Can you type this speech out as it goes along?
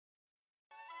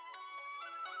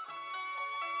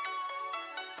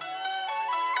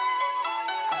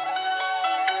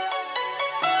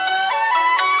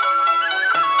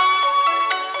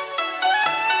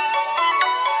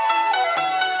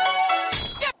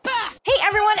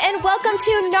welcome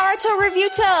to Naruto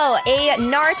Reviewto, a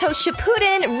Naruto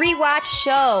Shippuden rewatch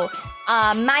show.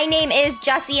 My name is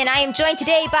Jessie, and I am joined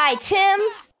today by Tim.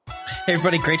 Hey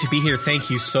everybody, great to be here. Thank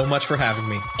you so much for having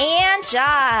me. And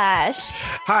Josh.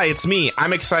 Hi, it's me.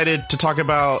 I'm excited to talk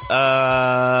about,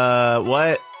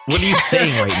 what? What are you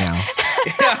saying right now?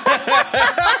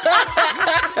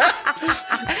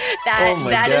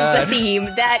 That is the theme.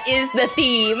 That is the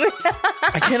theme.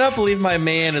 I cannot believe my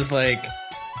man is like,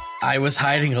 I was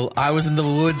in the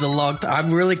woods a long time.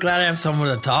 I'm really glad I have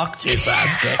someone to talk to,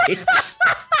 Sasuke.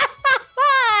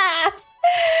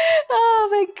 Oh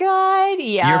my god,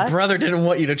 yeah. Your brother didn't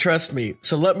want you to trust me,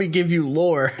 so let me give you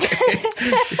lore. Fuck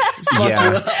Yeah.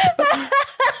 you up.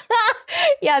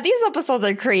 Yeah, these episodes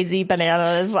are crazy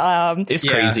bananas. It's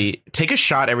Yeah. crazy. Take a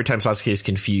shot every time Sasuke is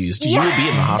confused. You will be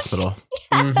in the hospital.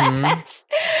 Yes.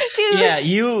 Dude. Yeah,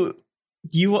 you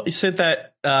sent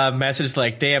that message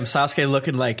like, damn, Sasuke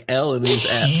looking like L in these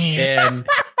apps. And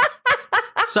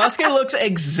Sasuke looks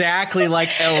exactly like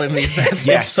L in these apps.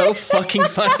 Yes. It's so fucking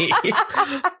funny.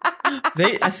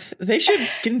 They should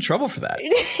get in trouble for that.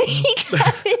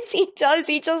 He does.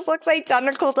 He just looks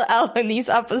identical to Elle in these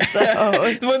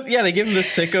episodes. Well, yeah, they give him the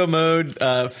sicko mode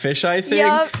fisheye thing.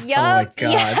 Yup. Oh my god.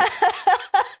 Yeah.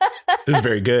 This is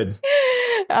very good.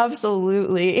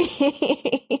 Absolutely.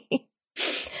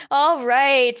 All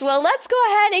right. Well, let's go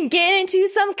ahead and get into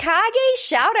some Kage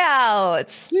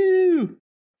shoutouts. Woo.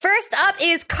 First up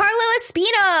is Carlo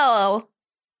Espino.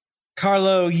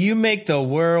 Carlo, you make the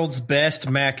world's best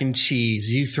mac and cheese.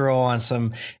 You throw on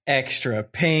some extra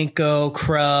panko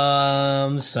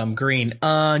crumbs, some green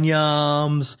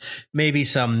onions, maybe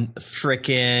some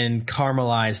frickin'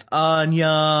 caramelized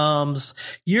onions.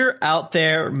 You're out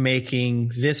there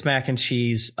making this mac and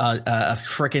cheese a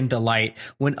frickin' delight.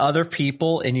 When other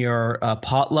people in your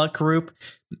potluck group,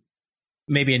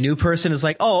 maybe a new person is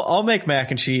like, oh, I'll make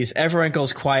mac and cheese. Everyone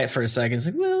goes quiet for a second. It's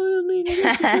like, well, I mean,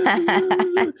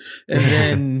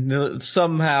 and then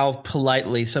somehow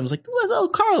politely someone's like, well, oh,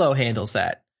 Carlo handles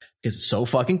that because it's so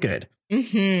fucking good.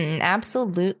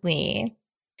 Absolutely.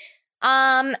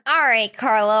 All right,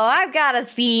 Carlo, I've got a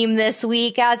theme this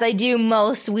week, as I do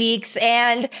most weeks,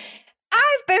 and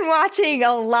I've been watching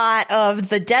a lot of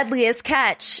The Deadliest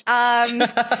Catch.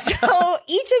 So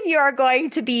each of you are going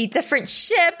to be different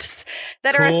ships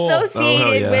that are Cool.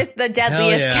 associated yeah. with The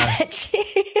Deadliest Hell yeah. Catch.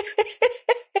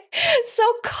 So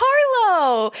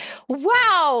Carlo,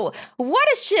 wow, what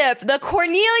a ship. The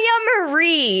Cornelia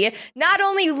Marie not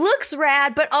only looks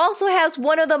rad, but also has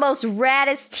one of the most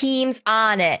raddest teams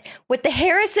on it. With the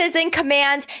Harrises in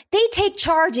command, they take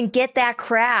charge and get that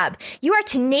crab. You are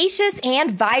tenacious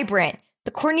and vibrant.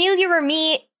 The Cornelia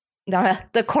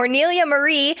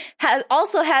Marie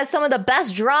also has some of the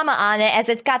best drama on it, as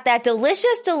it's got that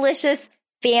delicious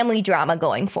family drama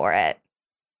going for it.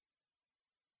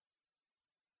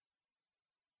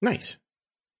 Nice.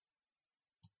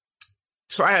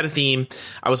 So I had a theme.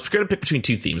 I was going to pick between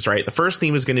two themes, right? The first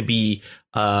theme was going to be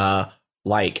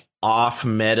like off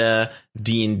meta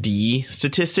D&D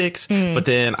statistics, but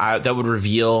then that would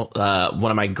reveal one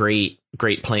of my great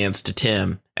plans to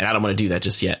Tim, and I don't want to do that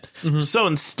just yet. So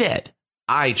instead,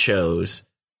 I chose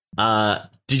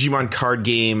Digimon card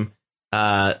game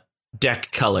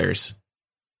deck colors,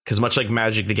 because much like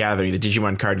Magic the Gathering, the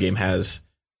Digimon card game has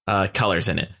colors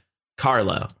in it.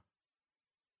 Carlo,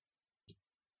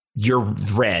 you're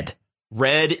red.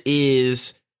 Red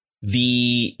is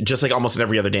just like almost in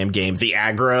every other damn game, the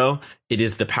aggro. It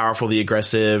is the powerful, the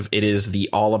aggressive. It is the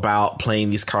all about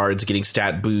playing these cards, getting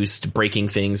stat boost, breaking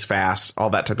things fast, all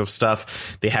that type of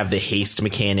stuff. They have the haste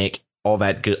mechanic, all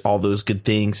those good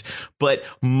things. But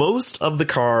most of the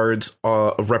cards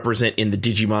represent in the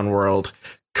Digimon world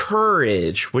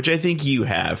courage, which I think you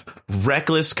have.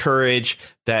 Reckless courage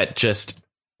that just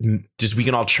we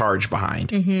can all charge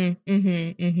behind.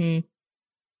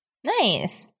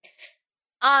 Nice.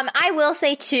 I will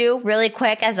say too, really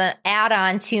quick, as an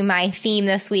add-on to my theme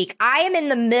this week, I am in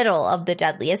the middle of The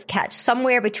Deadliest Catch,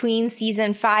 somewhere between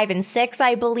season 5 and 6,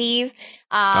 I believe.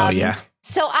 Oh yeah.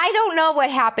 So I don't know what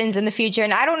happens in the future,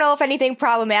 and I don't know if anything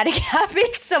problematic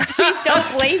happens, so please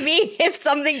don't blame me if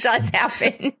something does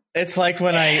happen. It's like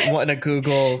when I want to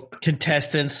Google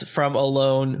contestants from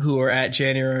Alone who are at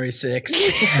January 6th.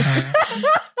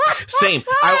 Same.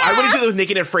 I want to do those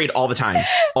Naked and Afraid all the time.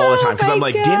 Because I'm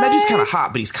like, damn, that dude's kind of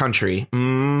hot, but he's country.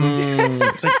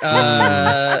 It's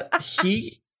like,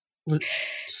 he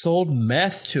sold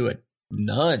meth to a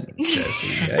nun,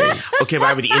 Jesse. Yikes. Okay, but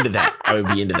I would be into that.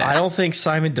 I don't think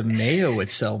Simon DeMeo would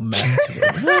sell meth to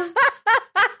a nun.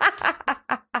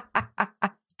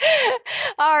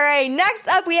 All right, next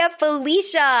up we have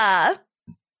Felicia.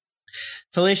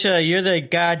 Felicia, you're the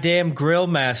goddamn grill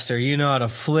master. You know how to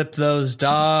flip those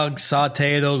dogs,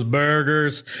 saute those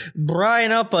burgers,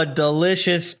 brine up a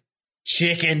delicious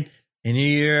chicken, and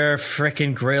your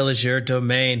frickin' grill is your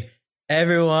domain.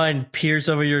 Everyone peers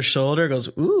over your shoulder, goes,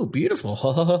 ooh,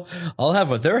 beautiful. I'll have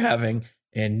what they're having.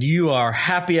 And you are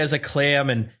happy as a clam,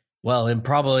 and, well, and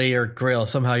probably your grill.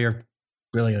 Somehow you're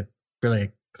grilling a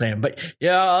clam. But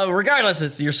yeah,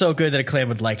 regardless, you're so good that a clam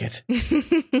would like it.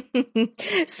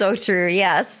 So true,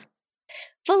 yes.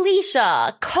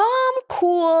 Felicia, calm,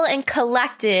 cool, and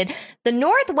collected, the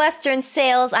Northwestern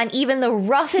sails on even the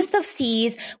roughest of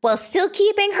seas while still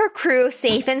keeping her crew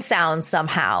safe and sound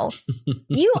somehow.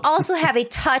 You also have a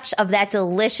touch of that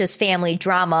delicious family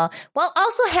drama while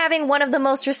also having one of the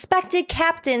most respected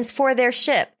captains for their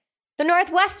ship. The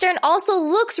Northwestern also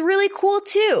looks really cool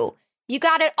too. You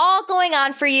got it all going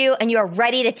on for you, and you are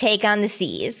ready to take on the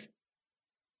seas.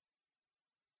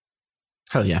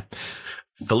 Hell yeah.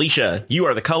 Felicia, you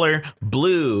are the color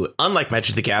blue. Unlike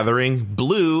Magic the Gathering,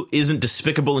 blue isn't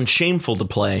despicable and shameful to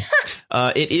play.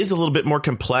 It is a little bit more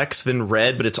complex than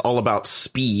red, but it's all about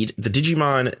speed. The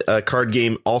Digimon card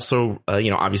game also,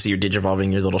 obviously you're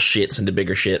digivolving your little shits into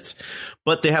bigger shits,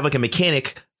 but they have like a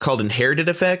mechanic called inherited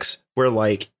effects where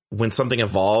like when something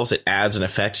evolves, it adds an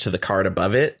effect to the card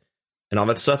above it. And all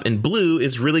that stuff. And blue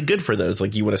is really good for those.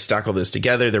 Like you want to stack all those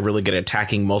together. They're really good at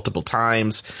attacking multiple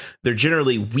times. They're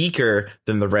generally weaker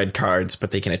than the red cards, but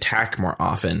they can attack more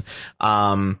often.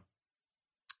 And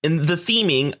the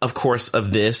theming, of course,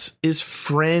 of this is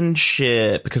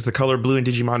friendship, because the color blue in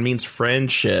Digimon means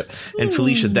friendship. And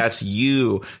Felicia, that's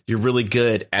you. You're really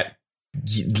good at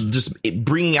just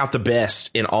bringing out the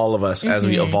best in all of us as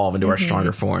we evolve into our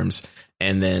stronger forms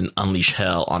and then unleash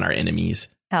hell on our enemies.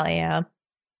 Hell yeah.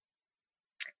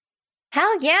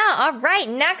 Hell yeah. All right.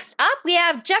 Next up, we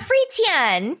have Jeffrey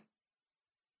Tien.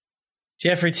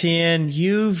 Jeffrey Tien,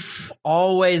 you've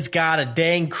always got a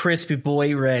dang crispy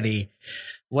boy ready.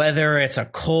 Whether it's a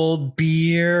cold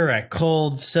beer, a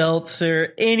cold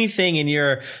seltzer, anything in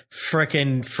your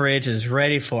frickin' fridge is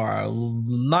ready for a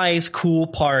nice, cool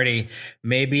party.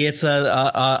 Maybe it's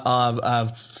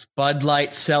a Bud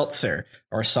Light seltzer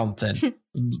or something.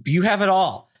 You have it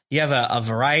all. You have a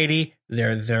variety.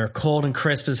 They're cold and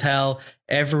crisp as hell.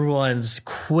 Everyone's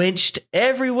quenched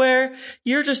everywhere.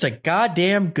 You're just a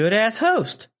goddamn good ass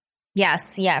host.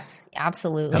 Yes,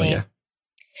 absolutely. Hell yeah.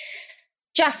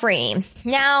 Jeffrey,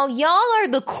 now y'all are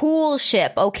the cool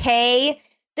ship, okay?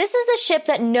 This is a ship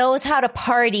that knows how to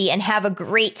party and have a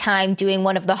great time doing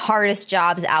one of the hardest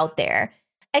jobs out there.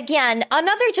 Again,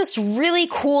 another just really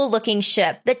cool looking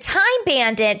ship. The Time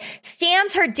Bandit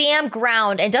stamps her damn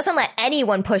ground and doesn't let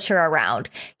anyone push her around.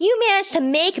 You managed to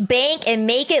make bank and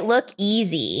make it look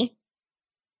easy.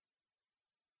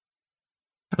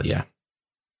 Hell yeah.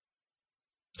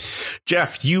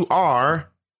 Jeff, you are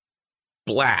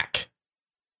black.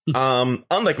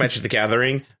 Unlike Magic the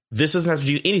Gathering, this doesn't have to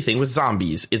do anything with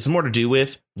zombies. It's more to do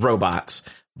with robots.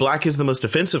 Black is the most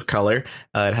offensive color.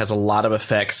 It has a lot of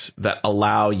effects that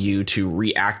allow you to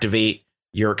reactivate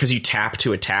because you tap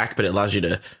to attack, but it allows you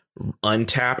to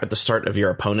untap at the start of your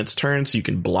opponent's turn so you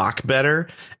can block better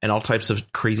and all types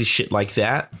of crazy shit like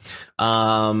that.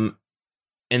 And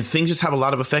things just have a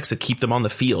lot of effects that keep them on the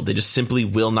field. They just simply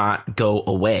will not go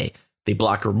away. They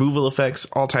block removal effects,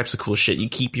 all types of cool shit. You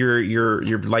keep your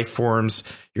life forms,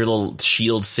 your little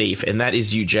shield safe. And that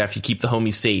is you, Jeff. You keep the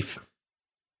homies safe.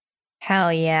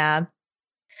 Hell yeah.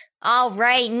 All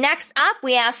right. Next up,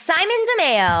 we have Simon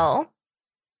DeMeo.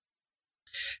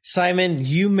 Simon,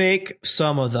 you make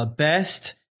some of the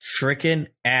best frickin'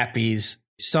 appies.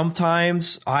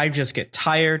 Sometimes I just get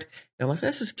tired and I'm like,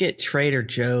 let's just get Trader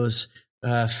Joe's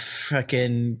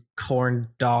frickin' corn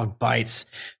dog bites.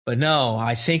 But no,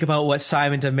 I think about what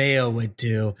Simon DeMeo would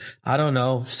do. I don't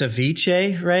know,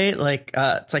 ceviche, right? Like,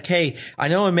 it's like, hey, I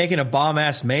know I'm making a bomb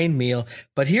ass main meal,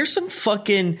 but here's some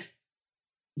fucking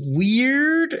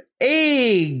weird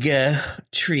egg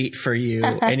treat for you.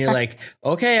 And you're like,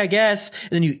 okay, I guess.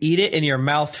 And then you eat it and your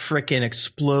mouth frickin'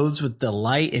 explodes with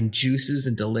delight and juices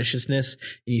and deliciousness.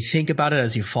 And you think about it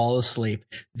as you fall asleep.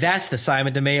 That's the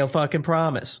Simon DeMeo fucking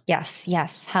promise.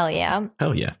 Yes. Hell yeah.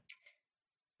 Hell yeah.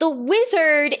 The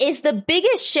Wizard is the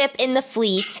biggest ship in the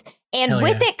fleet, and Hell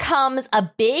with yeah. it comes a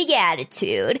big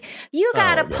attitude. You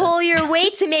gotta pull your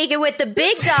weight to make it with the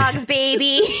big dogs,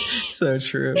 baby. So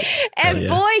true. And yeah.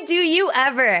 boy, do you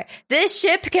ever. This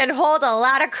ship can hold a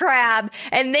lot of crab,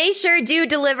 and they sure do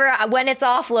deliver when it's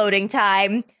offloading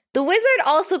time. The Wizard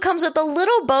also comes with a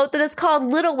little boat that is called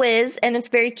Little Wiz, and it's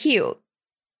very cute.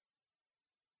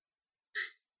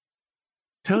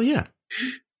 Hell yeah.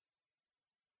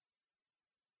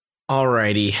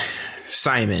 Alrighty,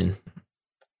 Simon,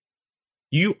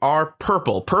 You are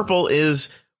purple. Purple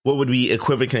is what would be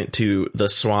equivalent to the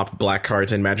swamp black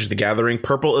cards in Magic the Gathering.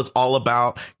 Purple is all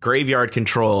about graveyard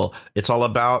control. It's all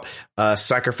about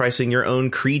sacrificing your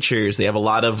own creatures. They have a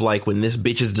lot of like, when this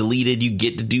bitch is deleted, you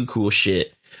get to do cool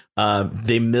shit.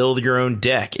 They mill your own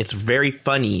deck. It's very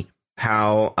funny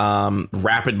how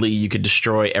rapidly you could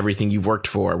destroy everything you've worked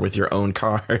for with your own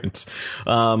cards.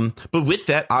 But with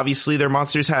that, obviously, their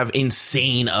monsters have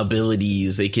insane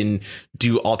abilities. They can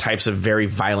do all types of very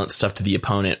violent stuff to the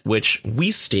opponent, which we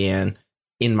stan,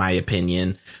 in my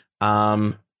opinion.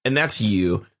 And that's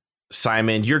you,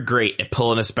 Simon. You're great at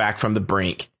pulling us back from the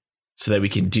brink so that we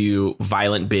can do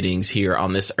violent biddings here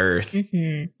on this earth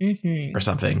or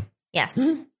something. Yes.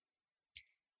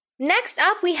 Next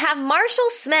up, we have Marshall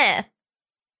Smith.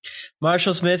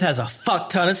 Marshall Smith has a fuck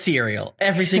ton of cereal.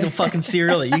 Every single fucking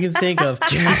cereal that you can think of,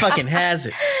 he fucking has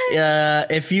it.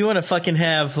 If you want to fucking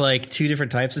have like two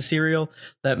different types of cereal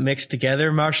that mix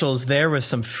together, Marshall's there with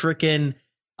some freaking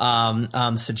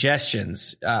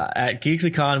suggestions. At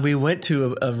GeeklyCon, we went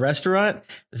to a restaurant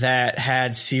that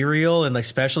had cereal and like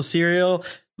special cereal.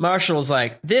 Marshall's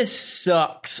like, this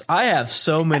sucks. I have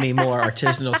so many more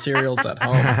artisanal cereals at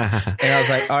home. And I was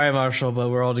like, all right, Marshall, but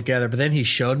we're all together. But then he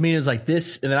showed me and it was like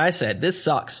this. And then I said, this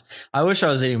sucks. I wish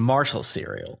I was eating Marshall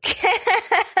cereal.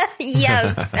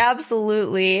 Yes,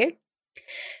 absolutely.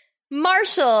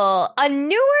 Marshall, a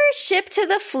newer ship to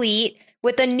the fleet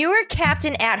with a newer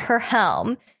captain at her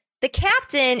helm. The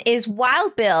captain is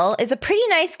Wild Bill, is a pretty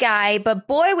nice guy, but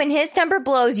boy, when his temper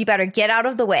blows, you better get out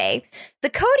of the way. The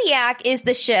Kodiak is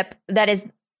the ship that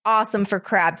is awesome for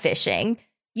crab fishing.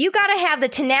 You gotta have the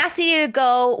tenacity to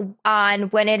go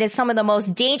on when it is some of the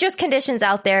most dangerous conditions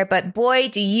out there, but boy,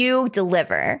 do you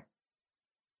deliver.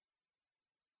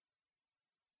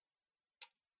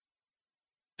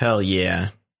 Hell yeah.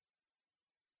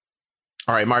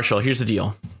 All right, Marshall, here's the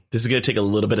deal. This is going to take a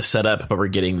little bit of setup, but we're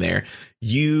getting there.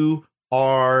 You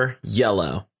are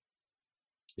yellow.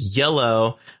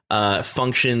 Yellow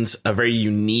functions a very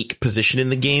unique position in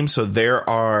the game. So there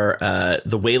are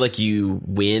the way like you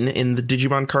win in the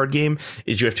Digimon card game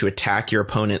is you have to attack your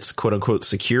opponent's quote unquote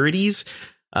securities.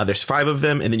 There's 5 of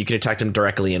them, and then you can attack them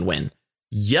directly and win.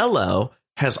 Yellow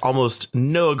has almost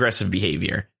no aggressive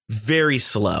behavior, very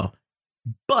slow,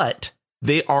 but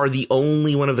they are the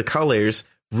only one of the colors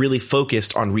really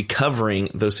focused on recovering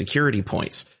those security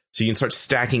points. So you can start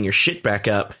stacking your shit back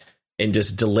up and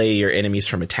just delay your enemies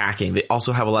from attacking. They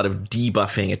also have a lot of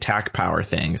debuffing attack power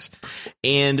things.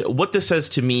 And what this says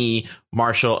to me,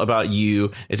 Marshall, about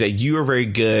you is that you are very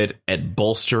good at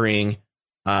bolstering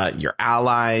your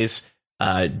allies,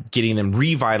 getting them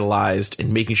revitalized,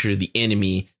 and making sure the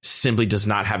enemy simply does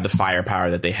not have the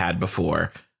firepower that they had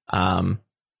before.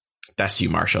 That's you,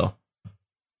 Marshall.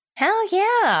 Hell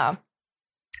yeah.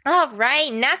 All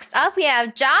right, next up we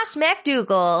have Josh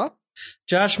McDougall.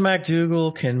 Josh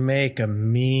McDougall can make a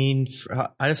mean...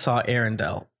 I just saw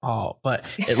Arendelle. Oh, but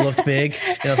it looked big.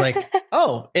 And I was like,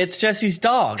 oh, it's Jesse's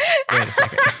dog. Wait a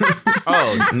second.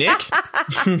 Oh, Nick?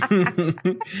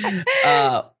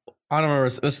 I don't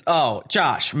remember.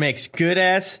 Josh makes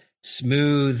good-ass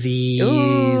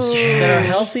smoothies that are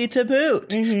healthy to boot.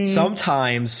 Mm-hmm.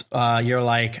 Sometimes you're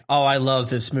like, oh, I love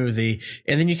this smoothie,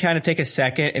 and then you kind of take a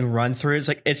second and run through it. It's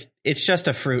like it's just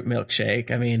a fruit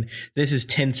milkshake. I mean, this is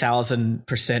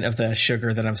 10,000% of the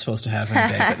sugar that I'm supposed to have in a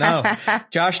day. But no,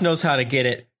 Josh knows how to get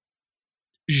it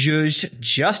zhuzhed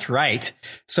just right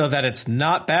so that it's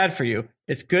not bad for you.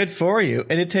 It's good for you,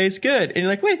 and it tastes good. And you're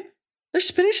like, wait, there's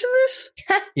spinach in this?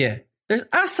 Yeah. There's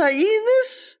acai in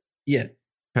this? Yeah.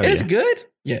 It is good.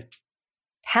 Yeah.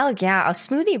 Hell yeah. A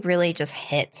smoothie really just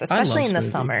hits, especially in the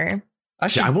summer.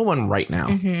 I want one right now.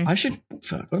 Mm-hmm. I should.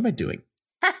 Fuck, what am I doing?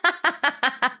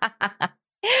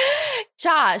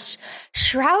 Josh,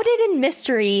 shrouded in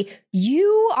mystery,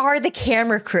 you are the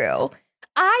camera crew.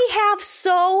 I have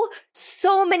so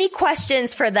many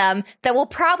questions for them that will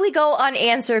probably go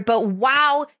unanswered, but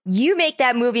wow, you make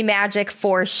that movie magic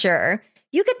for sure.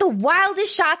 You get the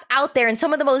wildest shots out there in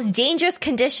some of the most dangerous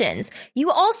conditions.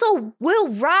 You also will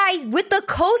ride with the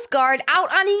Coast Guard out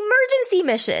on emergency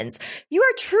missions. You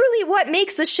are truly what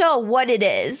makes the show what it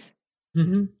is.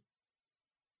 Mm-hmm.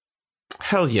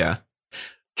 Hell yeah.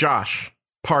 Josh,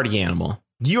 party animal.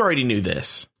 You already knew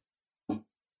this.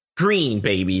 Green,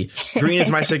 baby. Green is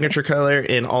my signature color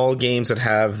in all games that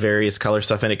have various color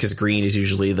stuff in it, because green is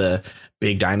usually the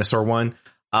big dinosaur one.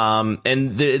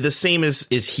 And the same is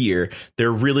here.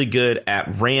 They're really good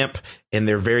at ramp, and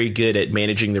they're very good at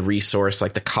managing the resource,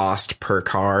 like the cost per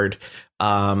card.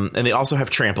 And they also have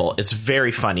trample. It's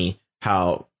very funny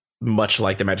how much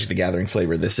like the Magic the Gathering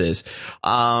flavor this is.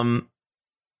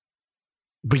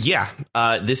 But yeah,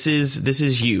 this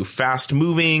is you fast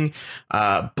moving,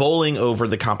 bowling over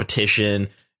the competition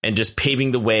and just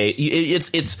paving the way.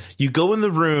 It's you go in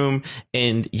the room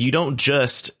and you don't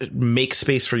just make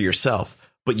space for yourself,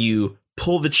 but you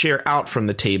pull the chair out from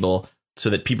the table so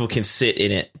that people can sit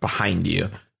in it behind you.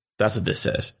 That's what this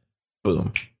says.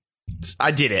 Boom.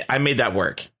 I did it. I made that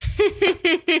work.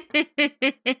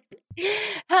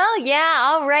 Hell yeah.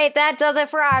 All right. That does it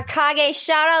for our Kage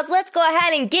shoutouts. Let's go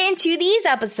ahead and get into these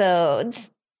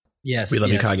episodes. Yes. We love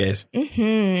you, Kages.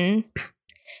 Mm-hmm.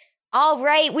 All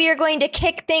right. We are going to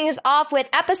kick things off with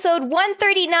episode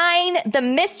 139, The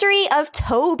Mystery of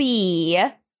Toby.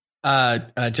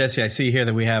 Jesse, I see here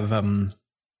that we have some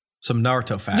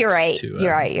Naruto facts. You're right. To,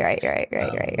 You're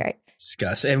right.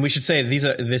 Discuss, and we should say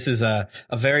this is a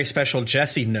very special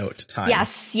Jessie note time.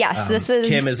 Yes, this is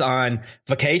Kim is on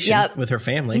vacation with her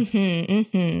family.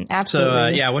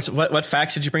 Absolutely. So what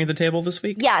facts did you bring to the table this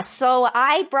week? Yes, so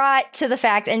I brought to the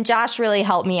fact, and Josh really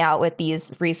helped me out with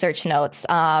these research notes.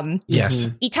 Yes,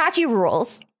 Itachi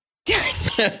rules.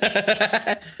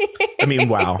 I mean,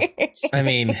 wow. I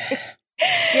mean,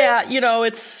 yeah,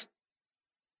 it's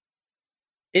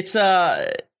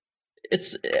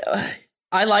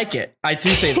I like it. I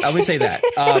would say that.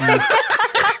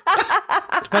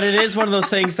 But it is one of those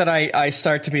things that I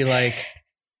start to be like,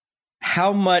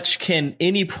 how much can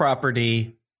any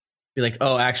property be like,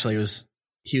 oh, actually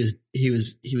he was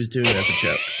doing it as a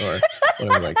joke or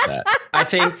whatever like that. I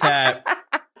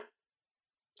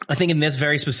think in this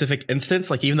very specific instance,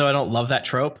 like, even though I don't love that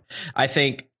trope, I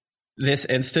think this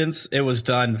instance, it was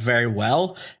done very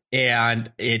well,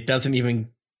 and it doesn't even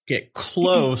get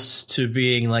close to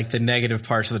being like the negative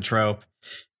parts of the trope.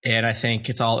 And I think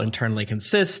it's all internally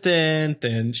consistent,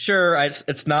 and sure,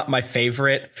 it's not my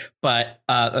favorite, but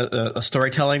a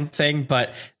storytelling thing.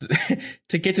 But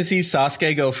to get to see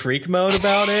Sasuke go freak mode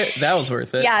about it, that was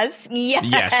worth it. Yes.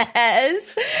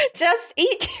 Just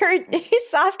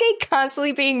Sasuke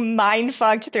constantly being mind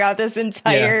fucked throughout this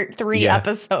entire 3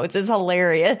 episodes is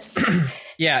hilarious.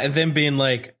 Yeah, and then being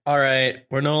like, all right,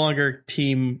 we're no longer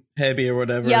Team Heavy or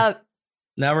whatever. Yep.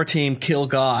 Now we're Team Kill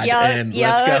God, and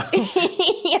let's go.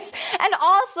 Yes, and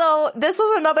also, this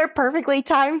was another perfectly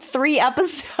timed 3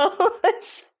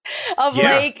 episodes of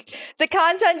like, the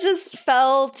content just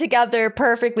fell together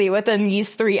perfectly within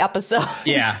these 3 episodes.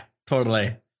 Yeah,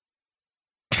 totally.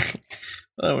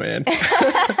 Oh, man.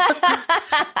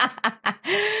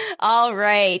 All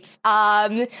right.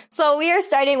 So we are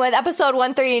starting with episode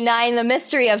 139, The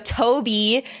Mystery of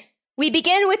Toby. We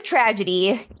begin with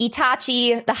tragedy.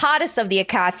 Itachi, the hottest of the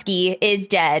Akatsuki, is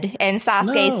dead, and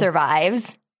Sasuke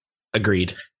survives.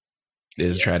 Agreed. It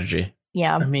is a tragedy.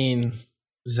 Yeah. I mean,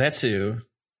 Zetsu,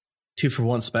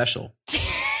 2-for-1 special.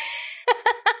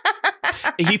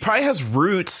 He probably has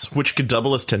roots, which could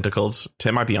double his tentacles.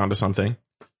 Tim might be onto something.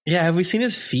 Yeah, have we seen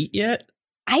his feet yet?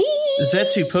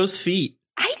 Zetsu, post feet.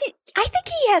 I think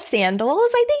he has sandals.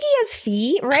 I think he has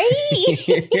feet, right?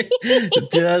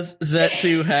 Does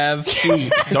Zetsu have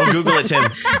feet? Don't Google it, Tim.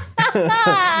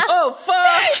 Oh,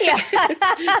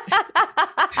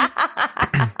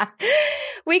 fuck!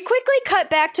 We quickly cut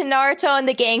back to Naruto and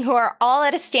the gang, who are all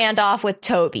at a standoff with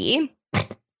Toby.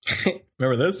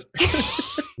 Remember this?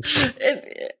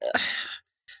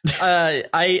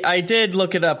 I did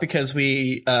look it up because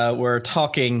we were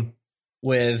talking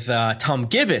with Tom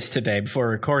Gibbous today before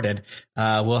we recorded.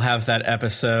 We'll have that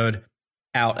episode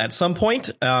out at some point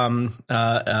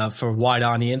for wide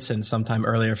audience and sometime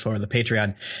earlier for the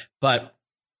Patreon. But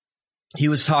he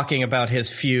was talking about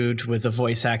his feud with the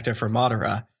voice actor for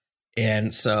Madara.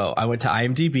 And so I went to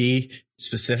IMDb,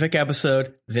 specific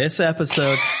episode, this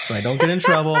episode, so I don't get in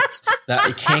trouble. That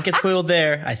you can't get spoiled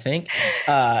there, I think.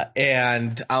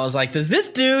 And I was like, does this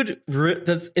dude,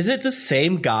 is it the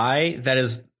same guy that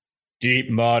is Deep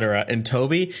Madara and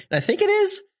Toby? And I think it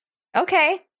is.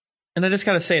 Okay. And I just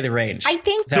got to say the range. I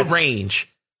think the range.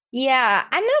 Yeah,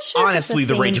 I'm not sure. Honestly,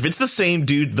 the range. If it's the same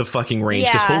dude, the fucking range.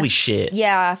 Because holy shit.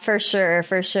 Yeah, for sure.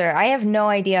 I have no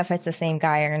idea if it's the same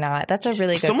guy or not. That's a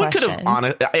really good question. Someone could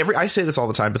have, I say this all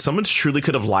the time, but someone truly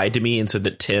could have lied to me and said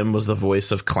that Tim was the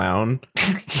voice of Clown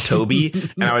Toby.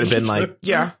 And I would have been like,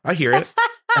 yeah, I hear it.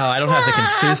 Oh, I don't have the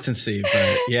consistency,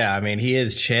 but yeah, I mean, he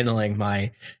is channeling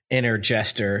my inner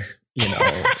jester,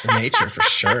 nature for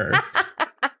sure.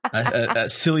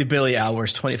 Silly Billy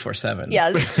hours 24/7.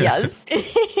 Yes.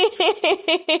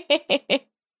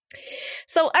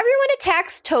 So everyone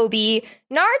attacks Toby.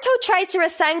 Naruto tries to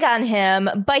Rasengan him,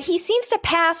 but he seems to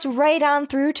pass right on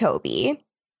through Toby.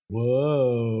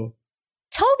 Whoa.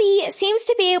 Toby seems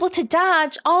to be able to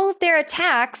dodge all of their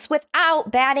attacks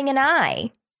without batting an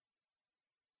eye.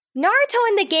 Naruto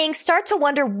and the gang start to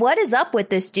wonder what is up with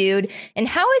this dude and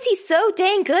how is he so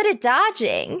dang good at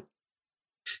dodging?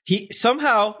 He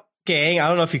somehow, gang, I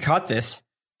don't know if you caught this,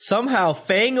 somehow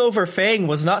Fang over Fang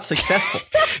was not successful.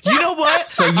 You know what?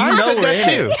 So you I know said we're that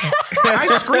in too. I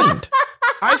screamed.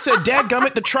 I said,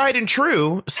 dadgummit, the tried and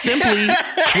true simply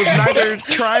was neither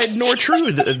tried nor true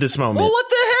at this moment. Well, what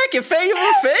the heck? If Fang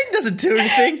over Fang doesn't do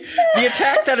anything, the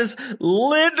attack that has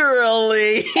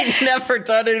literally never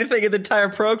done anything in the entire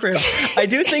program. I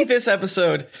do think this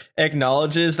episode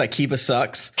acknowledges that Kiba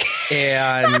sucks,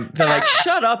 and they're like,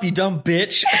 "Shut up, you dumb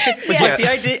bitch!" Like the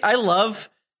idea, I love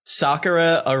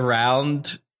Sakura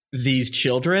around these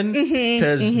children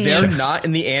because they're not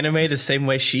in the anime the same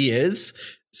way she is.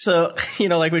 So, you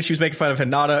know, like when she was making fun of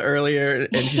Hinata earlier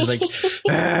and she's like,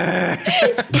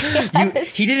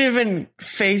 he didn't even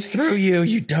phase through you,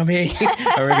 you dummy.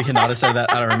 Or maybe Hinata said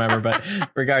that. I don't remember. But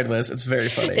regardless, it's very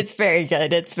funny. It's very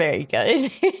good. It's very good.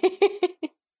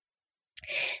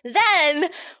 Then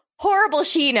horrible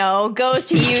Shino goes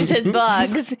to use his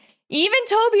bugs. Even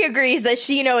Toby agrees that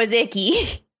Shino is icky.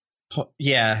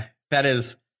 Yeah, that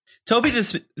is. Toby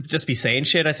just be saying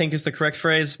shit, I think is the correct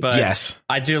phrase, but yes.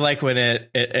 I do like when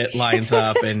it lines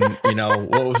up and, you know,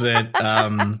 what was it?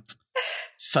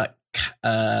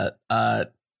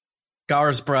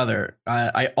 Gar's brother.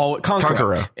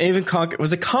 Konkuro. Even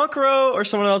was it Konkuro or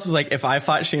someone else is like, if I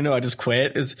fought Shino, I just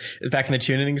quit is back in the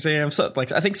tuning exam. So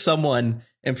like, I think someone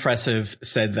impressive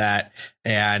said that.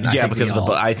 And yeah, because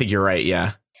I think you're right.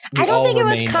 Yeah. I don't think it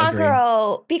was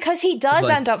Konkuro because he does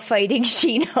end up fighting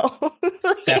Shino.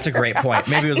 That's a great point.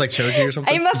 Maybe it was like Choji or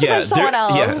something. It must have been someone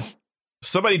else. Yeah.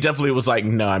 Somebody definitely was like,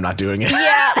 no, I'm not doing it.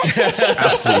 Yeah.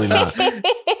 Absolutely not.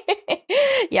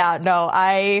 Yeah, no,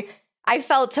 I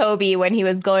felt Toby when he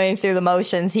was going through the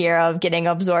motions here of getting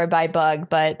absorbed by Bug,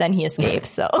 but then he escapes,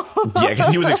 so. Yeah, because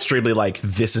he was extremely like,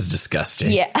 this is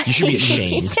disgusting. Yeah. You should be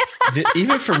ashamed.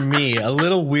 Even for me, a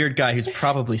little weird guy who's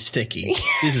probably sticky,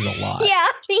 this is a lot. Yeah.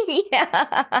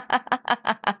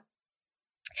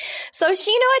 So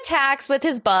Shino attacks with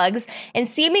his bugs and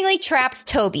seemingly traps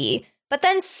Toby. But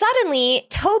then suddenly,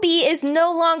 Toby is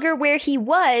no longer where he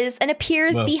was and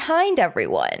appears behind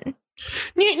everyone.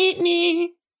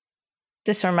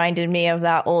 This reminded me of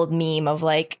that old meme of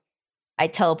like, I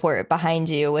teleport behind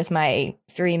you with my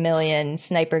 3 million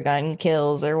sniper gun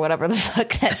kills or whatever the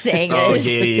fuck that saying is.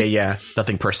 Yeah.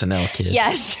 Nothing personnel, kid.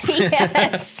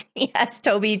 Yes.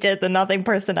 Toby did the nothing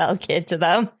personnel kid to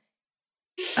them.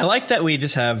 I like that we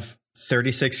just have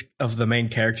 36 of the main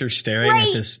characters staring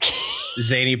at this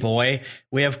zany boy.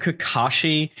 We have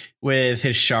Kakashi with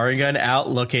his Sharingan out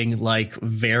looking like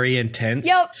very intense.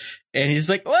 Yep. And he's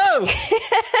like, whoa,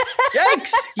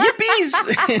 yikes, yippies.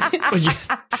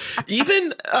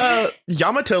 Even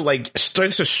Yamato like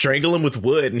starts to strangle him with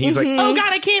wood and he's like, oh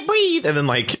God, I can't breathe. And then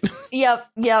like, Yep.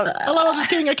 Hello, I'm just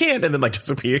kidding, I can't. And then like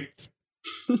disappears.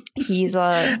 He's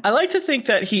I like to think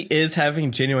that he is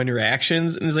having genuine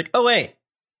reactions and he's like, oh wait,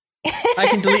 I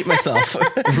can delete myself.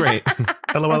 Right.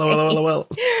 LOL.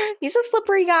 He's a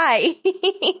slippery guy.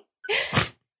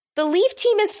 The Leaf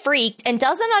team is freaked and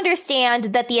doesn't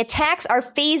understand that the attacks are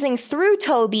phasing through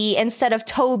Toby instead of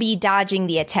Toby dodging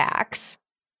the attacks.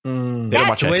 They don't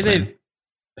watch X-Men.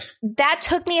 That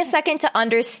took me a second to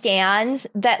understand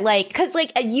that, like, because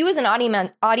like you as an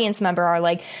audience member are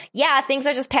like, yeah, things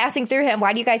are just passing through him.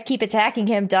 Why do you guys keep attacking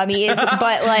him, dummies?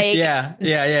 But like, yeah.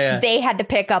 They had to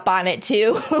pick up on it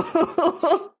too.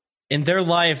 In their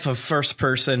life of first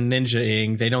person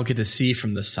ninjaing, they don't get to see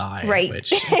from the side. Right.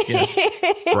 Which is,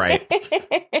 right.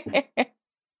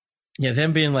 Yeah,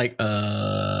 them being like,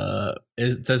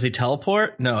 does he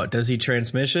teleport? No. Does he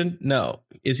transmission? No.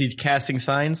 Is he casting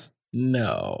signs?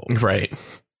 No. Right.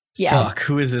 Yeah. Fuck,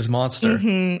 who is this monster?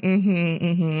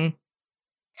 Zetsu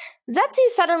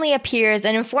suddenly appears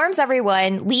and informs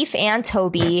everyone, Leaf and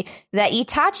Toby, that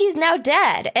Itachi is now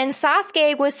dead and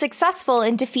Sasuke was successful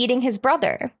in defeating his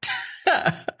brother.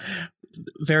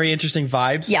 Very interesting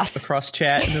vibes across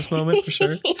chat in this moment, for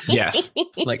sure. Yes.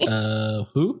 Like,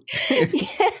 who?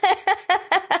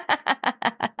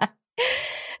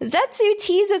 Zetsu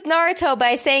teases Naruto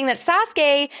by saying that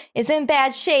Sasuke is in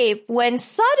bad shape when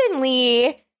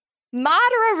suddenly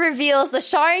Madara reveals the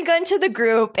Sharingan to the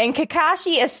group and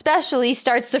Kakashi especially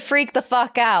starts to freak the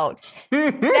fuck out.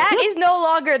 That is no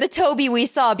longer the Toby we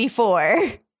saw before.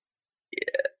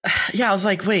 Yeah, I was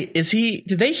like, wait,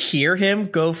 did they hear him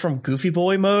go from Goofy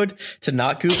Boy mode to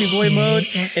not Goofy Boy mode?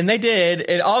 And they did.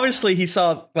 And obviously he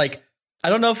saw, like, I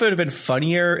don't know if it would have been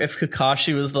funnier if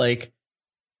Kakashi was like,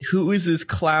 who is this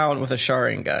clown with a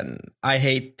Sharingan? I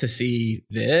hate to see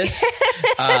this.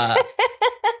 That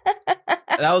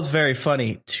was very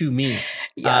funny to me.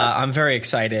 Yeah. I'm very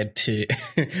excited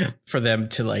for them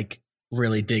to like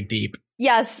really dig deep.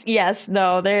 Yes.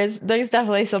 No, there's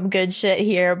definitely some good shit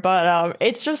here, but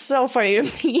it's just so funny to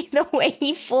me the way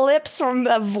he flips from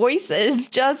the voices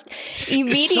just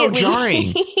immediately. It's so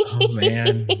jarring. Oh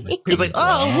man. He was like,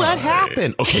 "Oh, what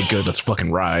happened?" Okay, good. Let's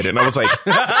fucking ride. And I was like,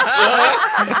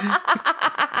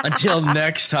 until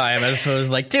next time, as opposed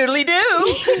to like doodly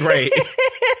doo. right.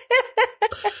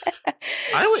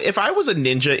 If I was a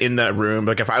ninja in that room,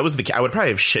 like if I was I would probably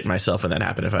have shit myself when that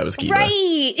happened. If I was Kiba,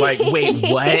 Right? Like, wait,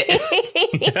 what?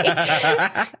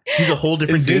 He's a whole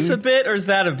different. Is this dude? a bit or is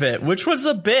that a bit? Which one's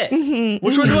a bit?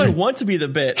 Which one do I want to be the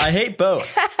bit? I hate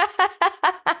both.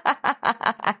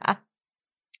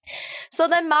 So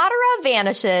then Madara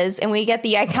vanishes and we get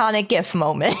the iconic GIF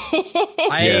moment.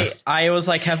 I was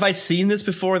like, have I seen this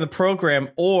before in the program,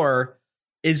 or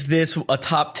is this a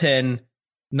top 10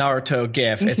 Naruto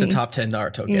GIF? It's a top 10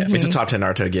 Naruto GIF. It's a top 10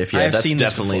 Naruto GIF. Yeah, that's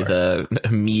definitely the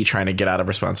me trying to get out of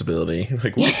responsibility.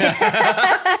 Like,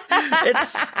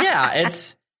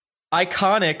 it's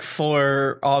iconic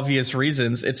for obvious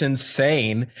reasons. It's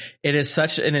insane. It is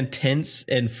such an intense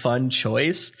and fun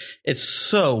choice. It's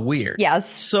so weird. Yes.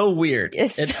 So weird. We're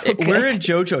in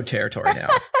JoJo territory now.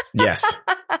 Yes.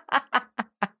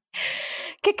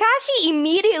 Kakashi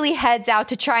immediately heads out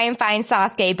to try and find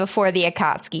Sasuke before the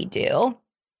Akatsuki do.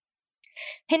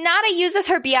 Hinata uses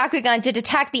her Byakugan to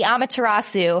detect the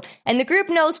Amaterasu, and the group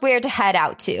knows where to head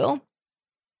out to.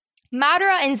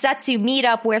 Madara and Zetsu meet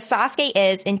up where Sasuke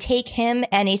is and take him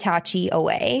and Itachi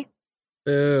away.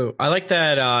 Ooh, I like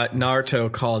that Naruto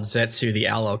called Zetsu the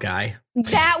aloe guy.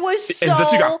 That was so And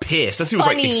Zetsu got pissed. Zetsu was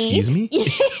like, "Excuse me?"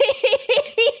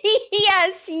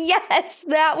 Yes,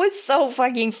 that was so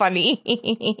fucking funny.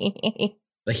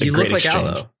 Like, he looked like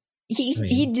aloe.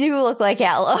 He do look like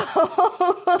aloe.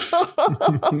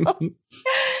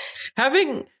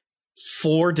 Having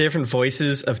 4 different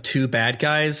voices of 2 bad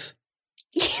guys,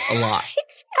 a lot.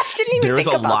 I didn't even There's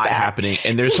think a about lot that. happening,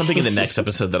 and there's something in the next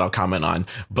episode that I'll comment on.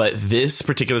 But this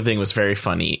particular thing was very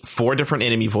funny. 4 different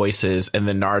enemy voices, and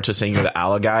then Naruto saying you're the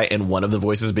aloe guy, and one of the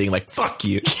voices being like, "Fuck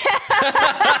you."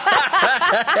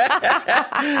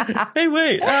 Hey,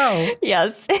 wait, ow.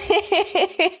 Yes.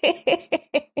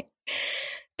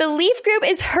 The Leaf Group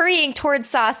is hurrying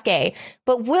towards Sasuke,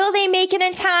 but will they make it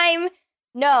in time?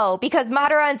 No, because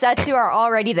Madara and Zetsu are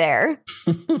already there.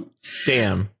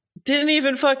 Damn. Didn't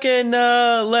even fucking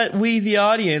let we, the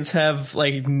audience, have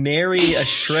like nary a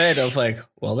shred of like,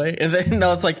 well, they, and then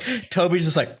no, it's like Toby's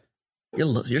just like,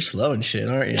 you're slow and shit,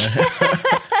 aren't you?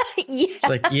 Yeah. It's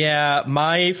like, yeah,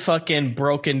 my fucking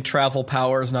broken travel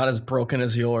power is not as broken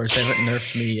as yours. They haven't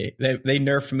nerfed me. They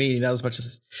nerfed me not as much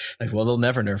as like, well, they'll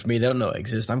never nerf me. They don't know I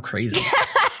exist. I'm crazy.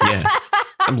 Yeah.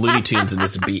 I'm Looney Tunes in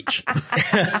this beach.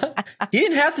 He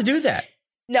didn't have to do that.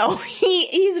 No,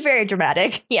 he's very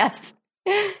dramatic. Yes.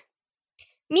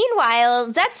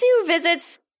 Meanwhile, Zetsu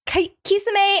visits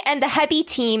Kisame and the Hebi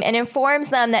team and informs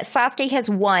them that Sasuke has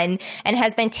won and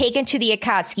has been taken to the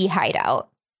Akatsuki hideout.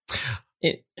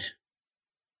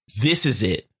 This is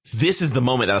it. This is the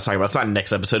moment that I was talking about. It's not in the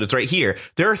next episode. It's right here.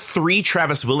 There are 3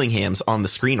 Travis Willinghams on the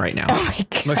screen right now. Oh my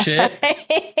God. No shit.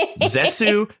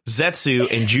 Zetsu,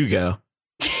 and Jugo.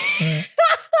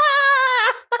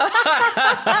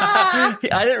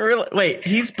 I didn't really wait.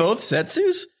 He's both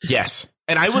Zetsus? Yes.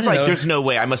 And I was I like, know. there's no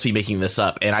way I must be making this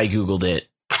up. And I Googled it.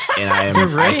 And I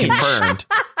range. confirmed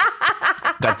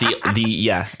that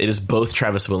it is both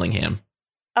Travis Willingham.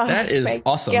 Oh That is my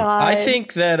awesome. God. I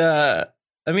think that,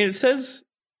 I mean, it says,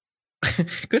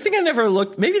 good thing I never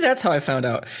looked. Maybe that's how I found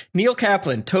out. Neil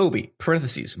Kaplan, Toby,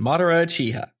 parentheses, Madara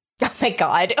Uchiha. Oh my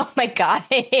God. Oh my God.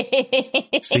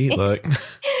 See, look.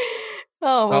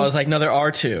 Oh, I was like, no, there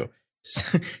are 2.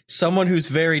 Someone who's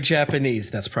very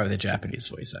Japanese. That's probably the Japanese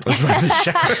voice.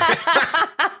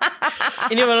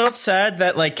 And you know what's sad?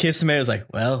 That like Kisame was like,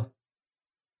 well,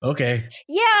 okay.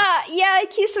 Yeah,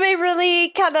 Kisame really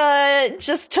kind of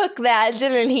just took that,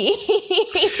 didn't he?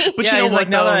 But yeah, you know he's what, like,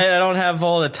 now though? that I don't have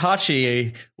all the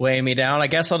Tachi weighing me down, I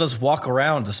guess I'll just walk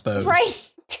around, I suppose. Right.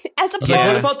 As I was opposed, like,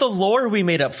 what about the lore we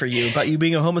made up for you about you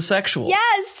being a homosexual?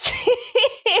 yes.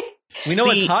 We know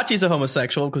See- Itachi's a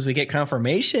homosexual because we get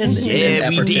confirmation. Yeah, in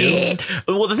we Ep or did. 2.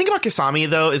 Well, the thing about Kasami,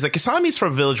 though, is that Kasami's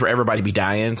from a village where everybody be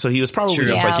dying. So he was probably True.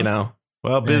 just Yeah. like, you know,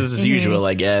 well, business as usual,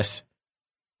 I guess.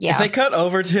 Yeah. If they cut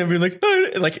over to him being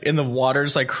like in the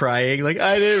waters, like crying, like,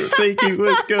 I didn't think he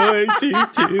was going to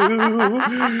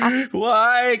do.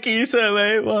 Why,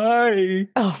 Kisame? Why?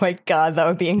 Oh my God, that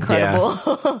would be incredible.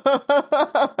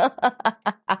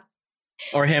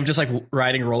 Or him just like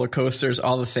riding roller coasters,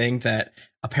 all the thing that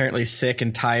apparently sick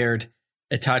and tired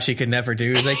Itachi could never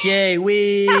do. He's like, yay,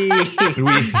 wee.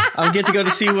 I get to go to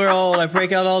SeaWorld. I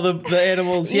break out all the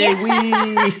animals. Yay, wee.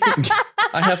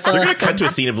 I have fun. They're going to cut to a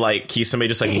scene of like somebody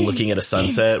just like looking at a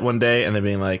sunset one day and then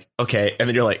being like, okay. And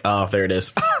then you're like, oh, there it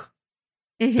is.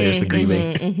 There's the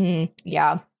grieving.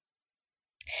 Yeah.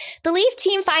 The Leaf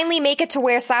team finally make it to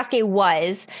where Sasuke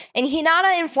was, and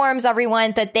Hinata informs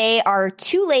everyone that they are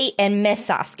too late and miss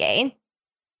Sasuke.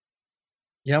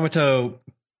 Yamato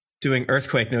doing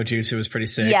earthquake no jutsu was pretty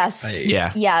sick. Yes.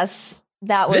 Yes.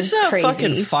 That was this crazy.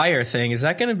 Fucking fire thing, is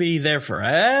that going to be there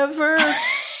forever?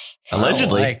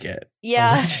 Allegedly. I like it.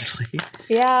 Yeah. Allegedly.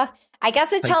 Yeah. I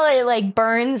guess until it like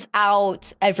burns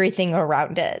out everything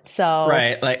around it. So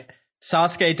right, like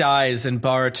Sasuke dies in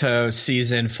Boruto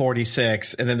season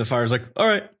 46, and then the fire's like, all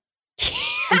right,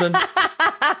 I'm done.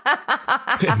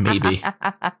 Maybe.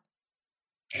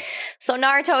 So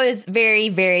Naruto is very,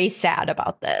 very sad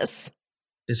about this.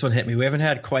 This one hit me. We haven't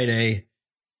had quite a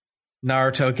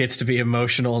Naruto gets to be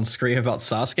emotional and scream about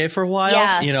Sasuke for a while.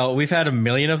 Yeah. You know, we've had a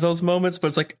million of those moments, but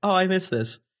it's like, oh, I miss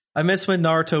this. I miss when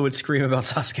Naruto would scream about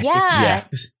Sasuke. Yeah.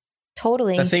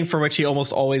 Totally. The thing for which he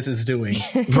almost always is doing.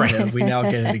 Right. Yeah, we now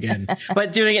get it again.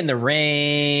 But doing it in the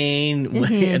rain,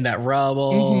 in that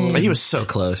rubble. He was so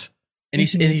close. And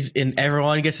he's and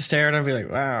everyone gets to stare at him and be like,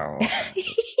 wow.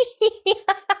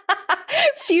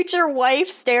 Future wife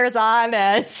stares on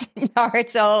as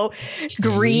Naruto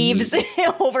grieves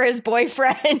over his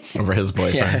boyfriend.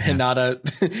 Yeah, Hinata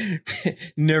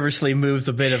nervously moves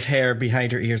a bit of hair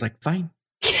behind her ears like, fine.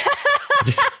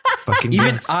 Fucking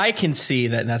even yes. I can see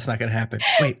that that's not going to happen.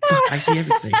 Wait, fuck, I see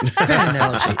everything. Bad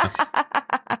analogy.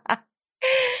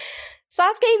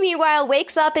 Sasuke, meanwhile,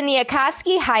 wakes up in the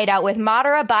Akatsuki hideout with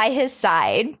Madara by his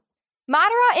side.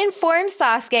 Madara informs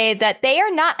Sasuke that they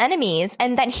are not enemies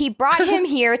and that he brought him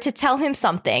here to tell him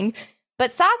something. But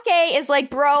Sasuke is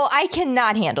like, bro, I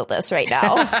cannot handle this right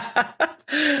now.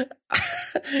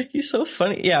 He's so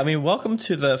funny. Yeah, I mean, welcome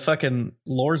to the fucking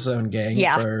lore zone gang.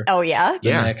 Yeah. For the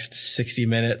next 60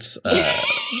 minutes.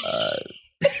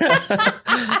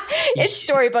 It's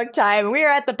storybook time. We're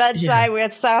at the bedside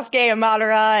with Sasuke and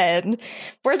Madara, and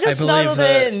we're just snuggled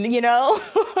in, you know?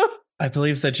 I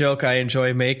believe the joke I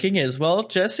enjoy making is, well,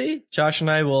 Jesse, Josh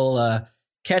and I will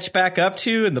catch back up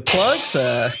to you in the plugs.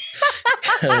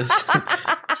 Because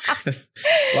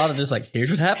a lot of just like, here's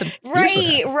what happened.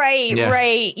 Right.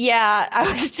 Yeah.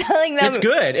 I was telling them. It's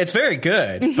good. It's very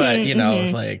good. But, you know,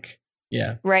 like,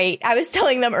 yeah. Right. I was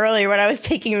telling them earlier when I was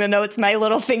taking the notes, my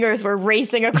little fingers were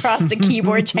racing across the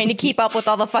keyboard trying to keep up with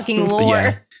all the fucking lore.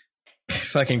 Yeah.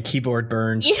 Fucking keyboard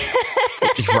burns.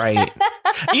 Right.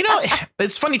 You know,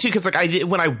 it's funny too, because like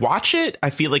when I watch it,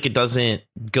 I feel like it doesn't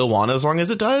go on as long as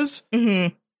it does.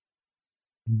 Mm-hmm.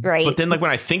 Right. But then like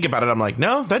when I think about it, I'm like,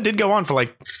 no, that did go on for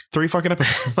like 3 fucking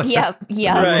episodes. Yeah.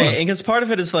 Right. And because part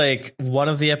of it is like one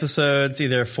of the episodes,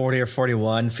 either 40 or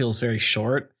 41, feels very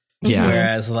short. Yeah.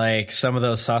 Whereas like some of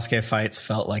those Sasuke fights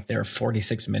felt like they were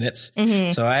 46 minutes.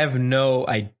 Mm-hmm. So I have no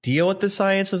idea what the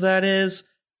science of that is.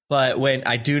 But when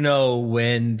I do know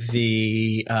when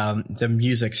the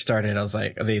music started, I was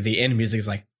like, the end music is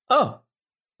like, oh,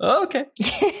 okay.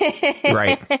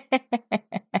 Right.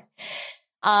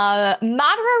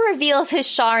 Madara reveals his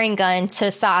Sharingan to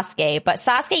Sasuke, but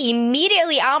Sasuke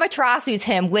immediately Amaterasu's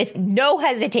him with no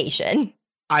hesitation.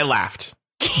 I laughed.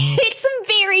 It's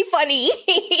very funny.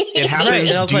 It happens.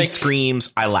 Dude like,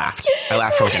 screams. I laughed. I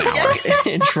laughed for like an hour.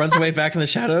 And she runs away back in the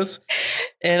shadows.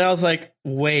 And I was like,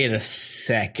 wait a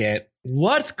second.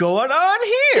 What's going on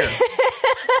here?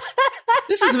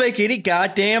 This doesn't make any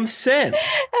goddamn sense.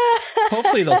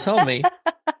 Hopefully they'll tell me.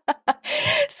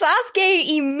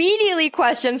 Sasuke immediately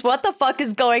questions what the fuck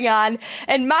is going on,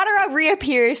 and Madara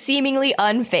reappears seemingly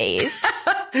unfazed.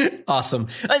 Awesome.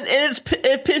 And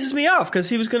it pisses me off because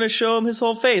he was going to show him his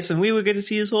whole face and we would get to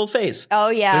see his whole face. Oh,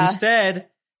 yeah. But instead,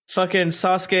 fucking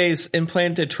Sasuke's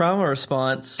implanted trauma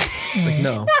response. Like,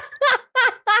 no.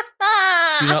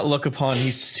 Do not look upon.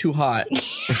 He's too hot.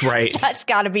 Right. That's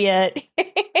got to be it.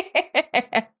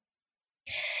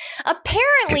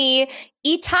 Apparently,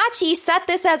 Itachi set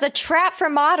this as a trap for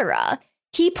Madara.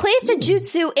 He placed a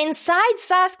jutsu inside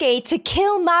Sasuke to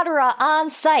kill Madara on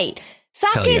sight.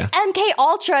 Sasuke's MK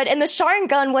Ultra and the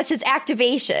Sharingan was his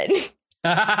activation.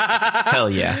 Hell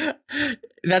yeah.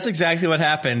 That's exactly what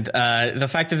happened. The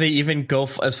fact that they even go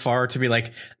as far to be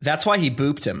like, that's why he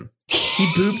booped him. He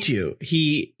booped you.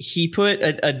 He put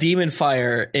a demon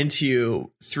fire into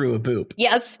you through a boop.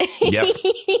 Yes. Yep.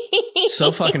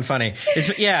 So fucking funny.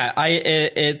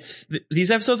 It's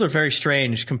these episodes are very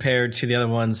strange compared to the other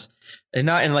ones, and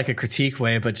not in like a critique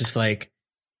way, but just like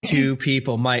two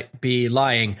people might be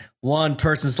lying. One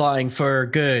person's lying for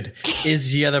good.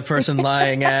 Is the other person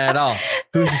lying at all?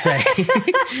 Who's to say?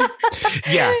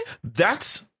 Yeah,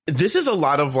 this is a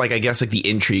lot of like, I guess, like the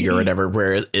intrigue or whatever,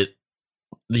 where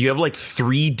you have like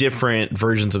three different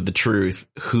versions of the truth.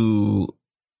 Who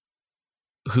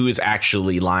is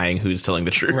actually lying? Who's telling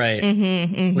the truth? Right. We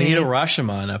need a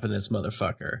Rashomon up in this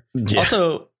motherfucker. Yeah.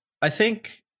 Also, I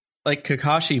think like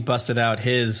Kakashi busted out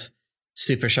his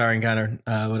Super Sharingan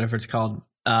or whatever it's called.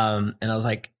 And I was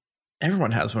like,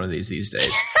 everyone has one of these days.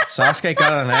 Sasuke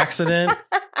got on an accident.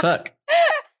 Fuck.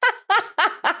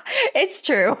 It's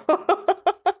true.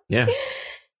 Yeah.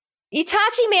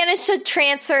 Itachi managed to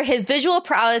transfer his visual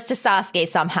prowess to Sasuke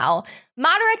somehow.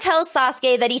 Madara tells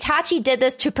Sasuke that Itachi did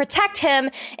this to protect him,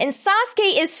 and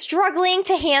Sasuke is struggling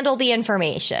to handle the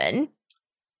information.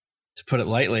 To put it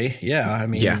lightly, yeah. I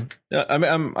mean, yeah.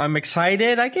 I'm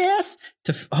excited, I guess.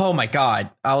 Oh my god,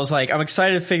 I was like, I'm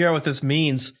excited to figure out what this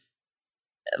means.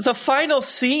 The final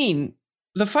scene,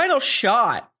 the final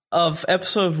shot of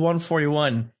episode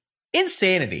 141,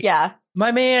 insanity. Yeah,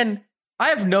 my man. I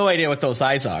have no idea what those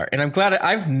eyes are, and I'm glad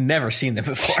I've never seen them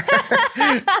before.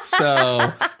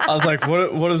 So I was like,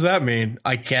 what does that mean?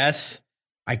 I guess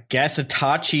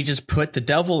Itachi just put the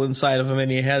devil inside of him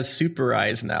and he has super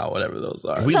eyes now, whatever those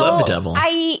are. We love the devil.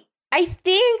 I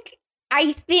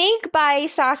think by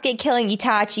Sasuke killing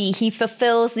Itachi, he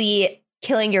fulfills the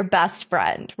killing your best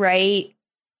friend, right?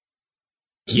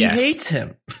 He hates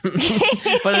him. But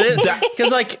it is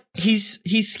because like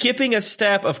he's skipping a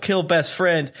step of kill best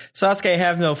friend. Sasuke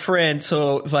have no friend,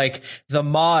 so like the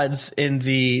mods in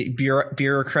the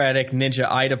bureaucratic ninja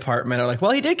eye department are like,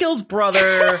 well, he did kill his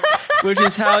brother, which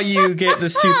is how you get the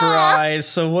super eyes.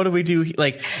 So what do we do?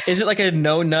 Like, is it like a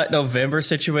no nut November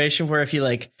situation where if you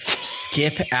like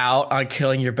skip out on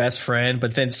killing your best friend,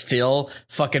 but then still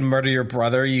fucking murder your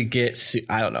brother, you get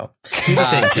I don't know.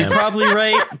 You're probably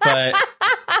right, but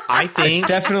I think it's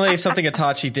definitely something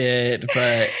Itachi did,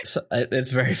 but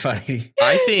it's very funny.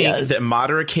 I think that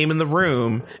Madara came in the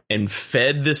room and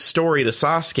fed this story to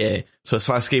Sasuke, so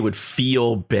Sasuke would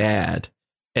feel bad.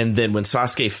 And then when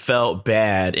Sasuke felt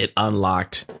bad, it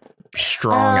unlocked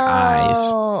strong eyes.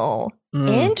 Oh,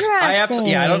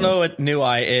 interesting. I don't know what new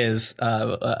eye is.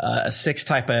 A 6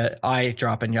 type of eye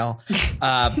dropping, y'all.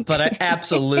 But I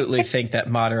absolutely think that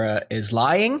Madara is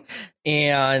lying.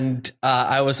 And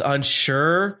I was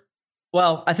unsure.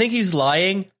 Well, I think he's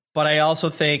lying, but I also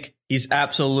think he's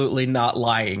absolutely not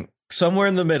lying. Somewhere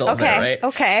in the middle there, right?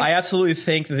 Okay. I absolutely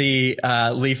think the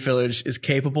Leaf Village is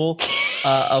capable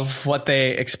of what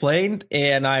they explained.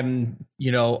 And I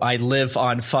live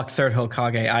on fuck Third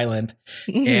Hokage Island.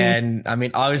 And I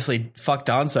mean, obviously, fuck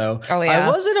Danzo. Oh, yeah. I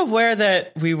wasn't aware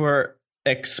that we were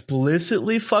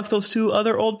explicitly fuck those two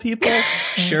other old people.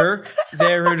 Sure,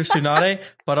 they're rude to Tsunade,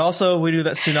 but also we knew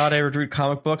that Tsunade would read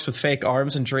comic books with fake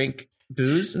arms and drink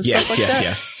booze and stuff like that.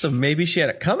 Yes. So maybe she had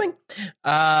it coming.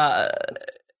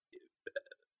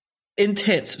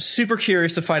 Intense, super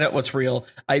curious to find out what's real.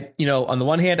 On the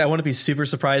one hand, I want to be super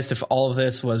surprised if all of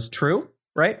this was true,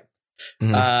 right?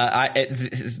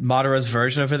 Madara's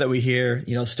version of it that we hear,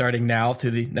 starting now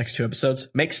through the next 2 episodes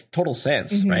makes total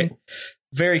sense, right?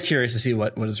 Very curious to see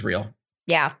what is real.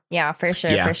 Yeah, for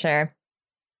sure, for sure.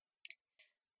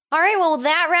 All right, well,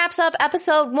 that wraps up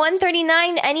episode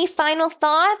 139. Any final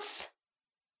thoughts?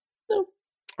 No.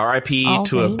 R.I.P.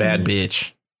 to a bad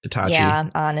bitch, Itachi. Yeah,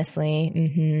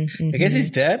 honestly. I guess he's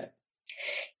dead.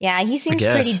 Yeah, he seems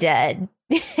pretty dead.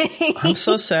 I'm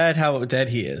so sad how dead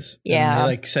he is. Yeah.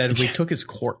 And they said we took his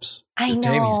corpse. I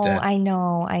know. He's dead. I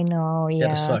know. Yeah.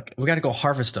 Dead as fuck. We got to go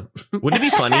harvest him. Wouldn't it be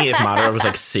funny if Madara was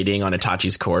like sitting on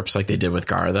Itachi's corpse like they did with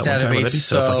Gaara that one time? That'd be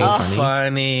so fucking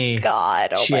funny.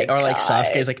 God, my God. Or like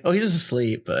Sasuke's like, oh, he's just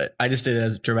asleep, but I just did it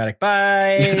as dramatic.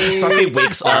 Bye. Sasuke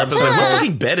wakes up and is like, what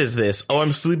fucking bed is this? Oh,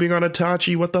 I'm sleeping on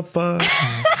Itachi. What the fuck?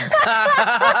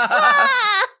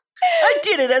 I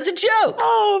did it as a joke.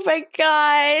 Oh my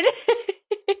God.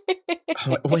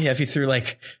 Well, yeah, if you threw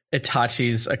like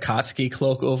Itachi's Akatsuki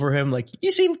cloak over him, like,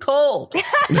 you seem cold.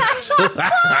 No.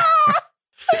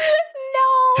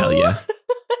 Hell yeah.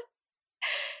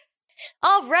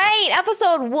 All right,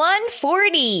 episode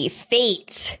 140,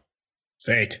 Fate.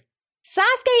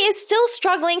 Sasuke is still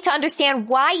struggling to understand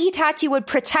why Itachi would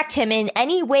protect him in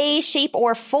any way, shape,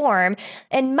 or form,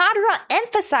 and Madara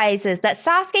emphasizes that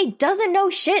Sasuke doesn't know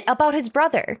shit about his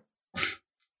brother.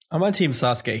 I'm on Team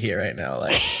Sasuke here right now,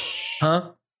 like,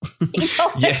 huh?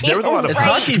 Yeah, there was a lot of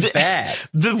Itachi's bad.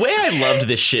 The way I loved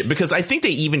this shit, because I think they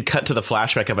even cut to the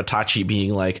flashback of Itachi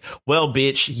being like, well,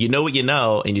 bitch, you know what you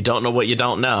know, and you don't know what you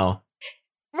don't know.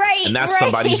 Right. And that's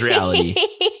somebody's reality.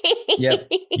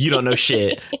 Yep. You don't know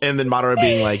shit. And then Madara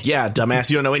being like, yeah, dumbass,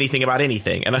 you don't know anything about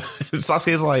anything. And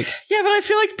Sasuke's like, yeah, but I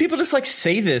feel like people just like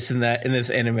say this in this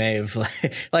anime of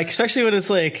like especially when it's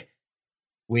like,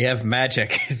 we have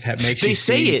magic that makes they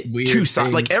say it to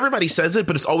Sasuke. Like everybody says it,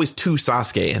 but it's always to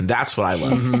Sasuke. And that's what I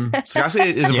love. Sasuke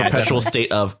is a perpetual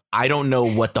state of, I don't know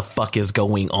what the fuck is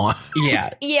going on. Yeah.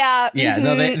 Yeah. Yeah.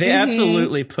 No, they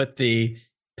absolutely put the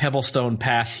Pebblestone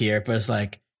path here, but it's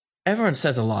like everyone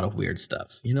says a lot of weird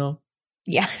stuff, you know?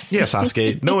 Yes. Yeah,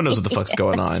 Sasuke. No one knows what the fuck's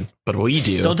going on, but we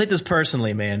do. Don't take this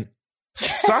personally, man.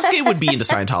 Sasuke would be into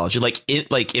Scientology. Like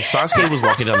if Sasuke was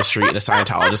walking down the street and a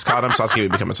Scientologist caught him, Sasuke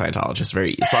would become a Scientologist.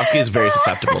 Sasuke is very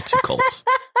susceptible to cults.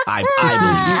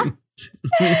 I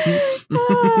believe.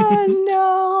 Oh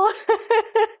no.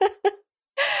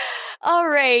 All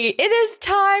right. It is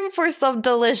time for some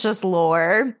delicious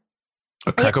lore.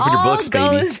 Crack open your books,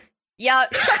 baby.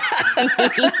 Yep.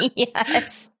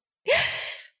 Yes.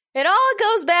 It all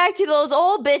goes back to those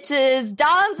old bitches,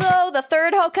 Danzo, the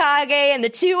third Hokage, and the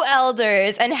two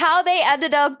elders, and how they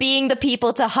ended up being the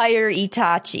people to hire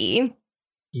Itachi.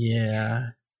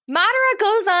 Yeah. Madara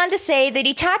goes on to say that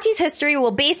Itachi's history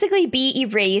will basically be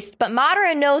erased, but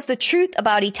Madara knows the truth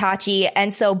about Itachi,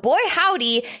 and so boy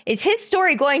howdy, is his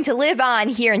story going to live on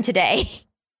here and today.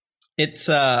 It's,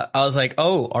 I was like,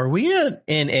 oh, are we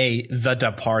in a The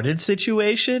Departed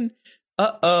situation?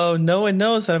 Uh-oh, no one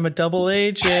knows that I'm a double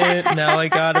agent. Now I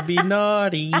gotta be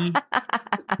naughty.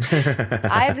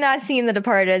 I've not seen The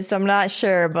Departed, so I'm not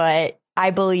sure, but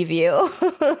I believe you.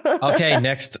 Okay,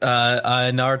 next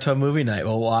Naruto movie night,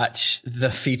 we'll watch the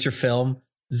feature film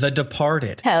The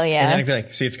Departed. Hell yeah. And then I'd be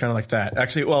like, see, it's kind of like that.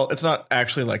 Actually, well, it's not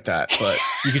actually like that, but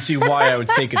you can see why I would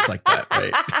think it's like that,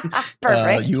 right?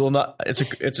 Perfect. You will not.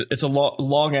 It's a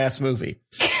long ass movie.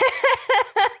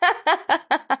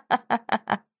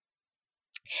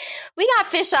 We got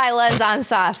fisheye lens on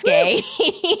Sasuke.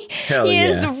 Hell He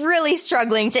is yeah. really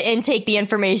struggling to intake the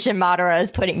information Madara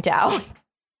is putting down.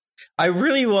 I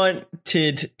really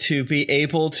wanted to be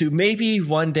able to maybe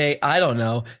one day, I don't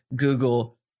know,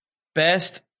 Google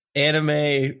best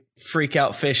anime freak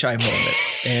out fisheye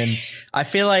moments. And I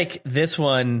feel like this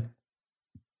one,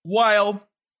 while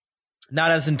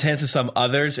not as intense as some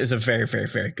others, is a very, very,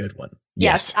 very good one.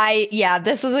 Yes,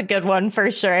 this is a good one for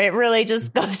sure. It really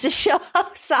just goes to show how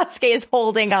Sasuke is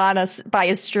holding on us by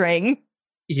a string.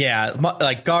 Yeah,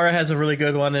 like Gaara has a really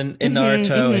good one in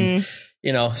Naruto, and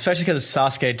you know, especially because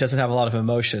Sasuke doesn't have a lot of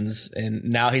emotions, and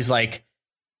now he's like,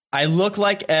 I look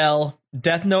like L.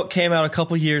 Death Note came out a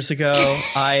couple years ago.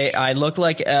 I look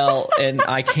like L, and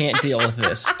I can't deal with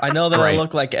this. I know that I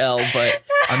look like L, but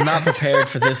I'm not prepared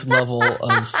for this level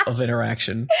of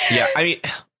interaction. Yeah, I mean,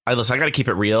 listen, I got to keep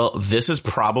it real. This is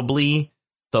probably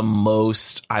the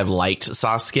most I've liked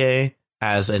Sasuke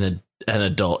as an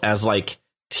adult, as like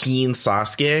teen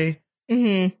Sasuke.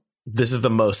 Mm-hmm. This is the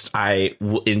most I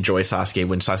enjoy Sasuke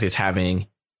when Sasuke's having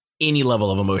any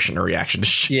level of emotion or reaction to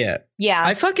shit. Yeah.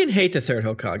 I fucking hate the third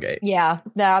Hokage. Yeah.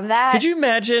 Now that. Could you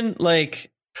imagine,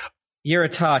 like, you're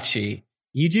Itachi,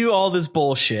 you do all this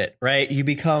bullshit, right? You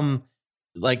become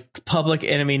like public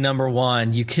enemy number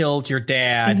one. You killed your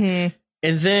dad. Mm-hmm.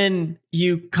 And then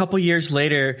you, couple years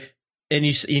later, and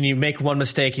you make one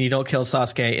mistake and you don't kill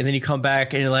Sasuke, and then you come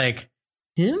back and you're like,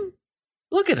 him?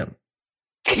 Look at him.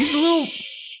 He's a little.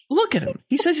 Look at him.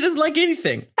 He says he doesn't like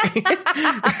anything.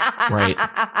 Right.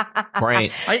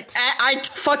 I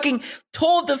fucking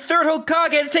told the third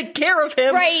Hokage to take care of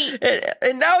him. Right.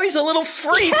 And now he's a little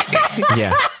freak.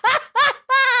 Yeah.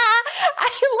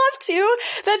 I love too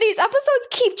that these episodes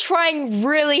keep trying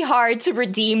really hard to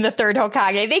redeem the third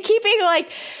Hokage. They keep being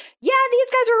like, yeah, these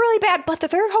guys were really bad, but the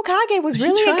third Hokage was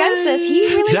really against this.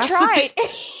 He really tried.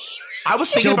 I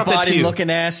was thinking about that too. Looking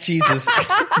ass, Jesus.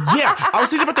 Yeah, I was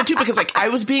thinking about that too because like I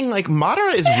was being like,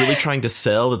 Madara is really trying to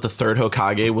sell that the third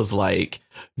Hokage was like,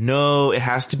 no, it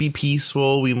has to be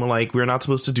peaceful. We're not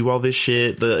supposed to do all this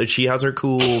shit. The Uchihas are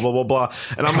cool, blah blah blah.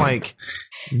 And I'm like,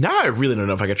 now I really don't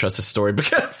know if I can trust this story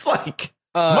because like,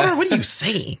 Madara, what are you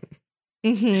saying?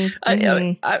 Third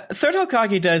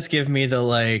Hokage does give me the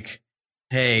like,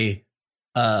 hey,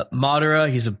 Madara,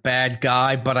 he's a bad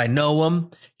guy, but I know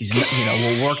him. He's,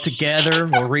 we'll work together.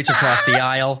 We'll reach across the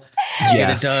aisle, get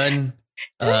it done.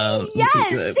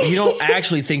 Yes. You don't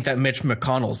actually think that Mitch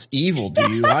McConnell's evil,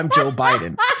 do you? I'm Joe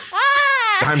Biden.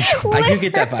 I do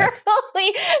get that vibe.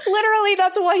 Literally,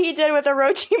 that's what he did with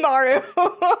Orochimaru.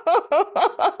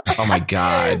 Oh my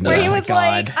god! Where he was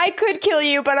like, I could kill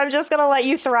you, but I'm just gonna let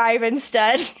you thrive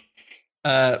instead.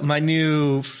 My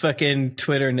new fucking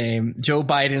Twitter name, Joe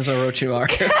Biden's Orochimaru.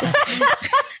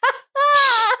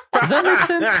 Does that make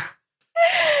sense?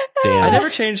 Damn. I never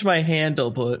changed my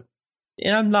handle, but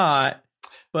And I'm not,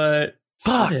 but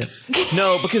fuck.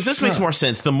 No, because this makes more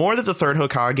sense. The more that the third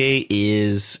Hokage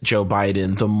is Joe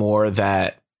Biden, the more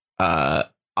that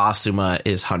Asuma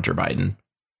is Hunter Biden.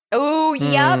 Oh,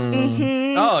 yep.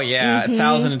 Mm-hmm. Oh, yeah.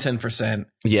 1,010%.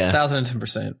 Yeah.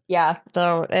 1,010%. Yeah.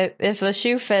 So if the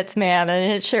shoe fits, man,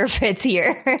 and it sure fits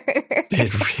here.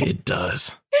 It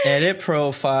does. Edit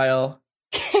profile.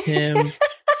 Tim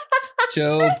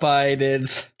Joe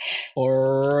Biden's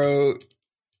Orochimaru.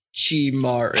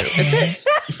 It fits.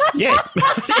 Yeah.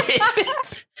 It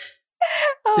fits.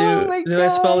 Oh my God. Did I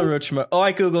spell Orochimaru? Oh,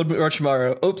 I googled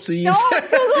Orochimaru. Oopsies. No,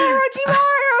 Google Orochimaru.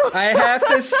 I have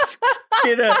to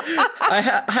I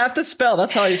have to spell.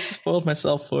 That's how I spoiled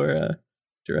myself for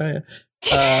Jiraiya.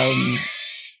 I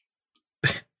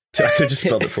could have just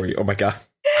spelled it for you. Oh my God.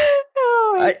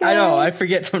 I know. I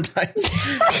forget sometimes.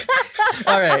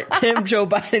 All right. Tim Joe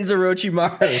Biden's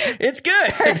Orochimaru. It's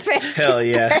good. Perfect. Hell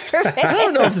yes. Perfect. I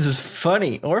don't know if this is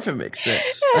funny or if it makes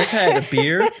sense. I've had a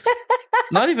beer.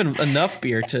 Not even enough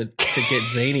beer to get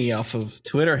zany off of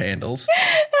Twitter handles.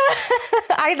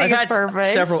 I think it's perfect.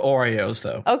 Several Oreos,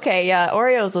 though. Okay, yeah,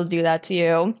 Oreos will do that to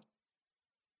you.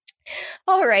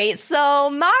 All right, so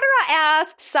Madara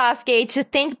asks Sasuke to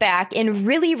think back and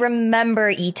really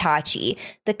remember Itachi,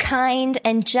 the kind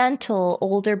and gentle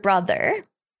older brother.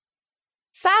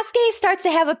 Sasuke starts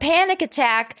to have a panic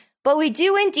attack, but we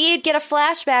do indeed get a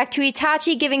flashback to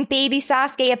Itachi giving baby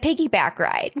Sasuke a piggyback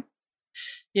ride.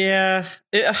 Yeah.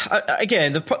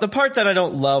 Again, the part that I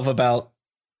don't love about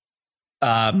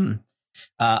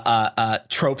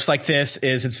tropes like this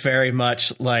is it's very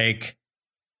much like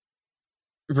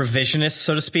revisionist,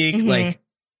 so to speak. Mm-hmm. Like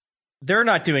they're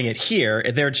not doing it here.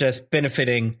 They're just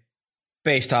benefiting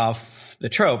based off the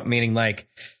trope, meaning like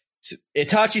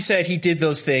Itachi said he did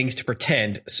those things to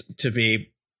pretend to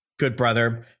be good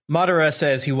brother. Madara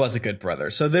says he was a good brother.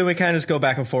 So then we kind of just go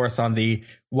back and forth on the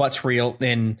what's real.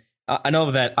 And I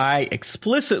know that I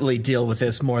explicitly deal with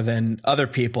this more than other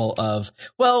people of,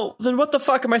 well, then what the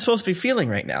fuck am I supposed to be feeling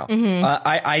right now? Mm-hmm.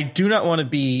 I do not want to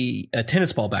be a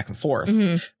tennis ball back and forth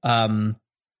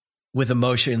with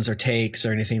emotions or takes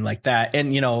or anything like that.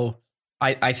 And, you know,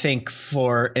 I think,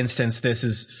 for instance, this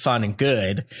is fun and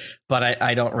good, but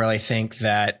I don't really think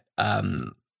that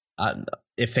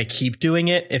if they keep doing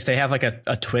it, if they have like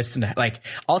a twist, and like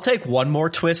I'll take one more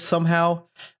twist somehow.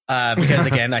 Because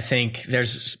again, I think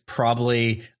there's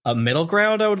probably a middle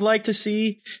ground I would like to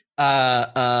see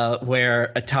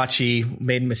where Itachi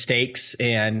made mistakes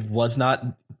and was not,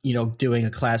 you know, doing a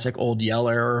classic old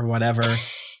yeller or whatever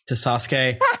to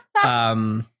Sasuke.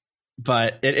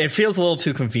 But it feels a little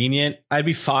too convenient. I'd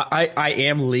be fine. I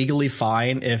am legally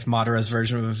fine if Madara's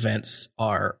version of events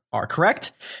are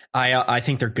correct. I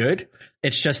think they're good.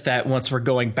 It's just that once we're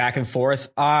going back and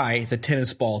forth, the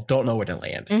tennis ball, don't know where to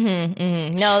land. Mm-hmm,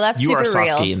 mm-hmm. No, that's super real. You are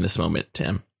Sasuke in this moment,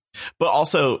 Tim. But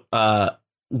also,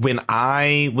 when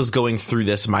I was going through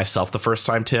this myself the first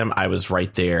time, Tim, I was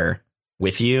right there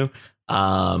with you.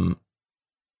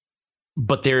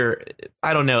 But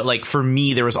I don't know, like for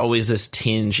me, there was always this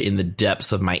tinge in the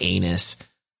depths of my anus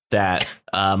that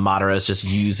Madara is just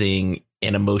using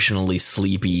an emotionally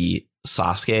sleepy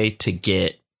Sasuke to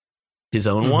get his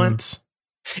own wants.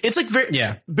 It's like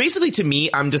basically to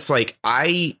me, I'm just like,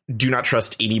 I do not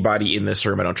trust anybody in this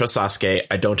room. I don't trust Sasuke.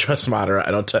 I don't trust Madara.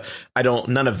 I don't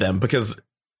none of them, because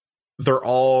they're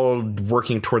all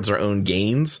working towards their own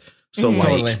gains. So like,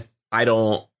 totally. I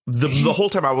don't, the whole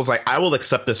time I was like, I will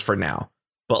accept this for now,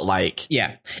 but like,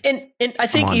 yeah. And I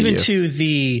think even to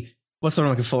the, what's the word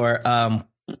I'm looking for?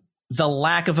 The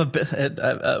lack of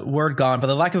a word gone, but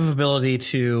the lack of ability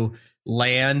to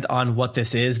land on what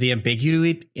this is, the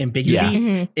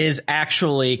ambiguity is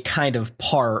actually kind of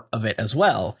part of it as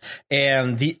well.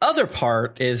 And the other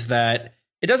part is that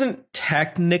it doesn't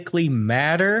technically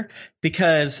matter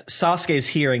because Sasuke's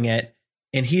hearing it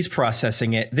and he's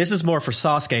processing it. This is more for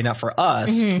Sasuke, not for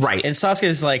us. Mm-hmm. Right. And Sasuke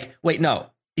is like, wait, no.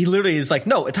 He literally is like,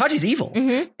 no, Itachi's evil.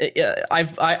 Mm-hmm.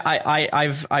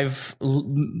 I've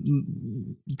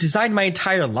designed my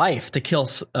entire life to kill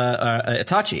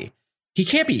Itachi. He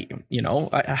can't be, you know,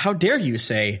 how dare you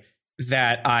say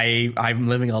that I'm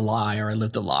living a lie or I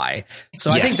lived a lie.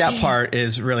 So I think that part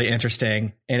is really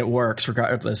interesting and it works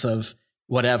regardless of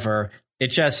whatever. It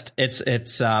just, I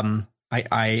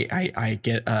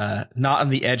get not on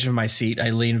the edge of my seat.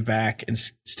 I lean back and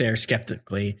stare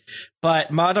skeptically. But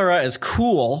Madara is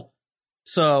cool.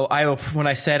 So when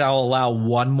I said I'll allow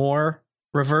one more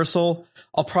reversal,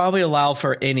 I'll probably allow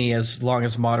for any as long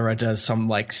as Madara does some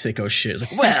like sicko shit. It's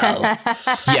like, well,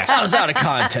 yes, that was out of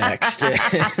context.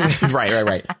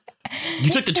 Right. You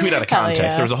took the tweet out of context.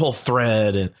 Yeah. There was a whole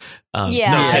thread. And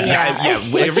Yeah, Tim, yeah.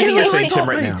 everything you're saying, Tim,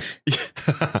 right now.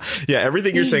 Yeah,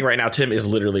 everything you're saying right now, Tim, is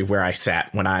literally where I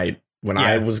sat when I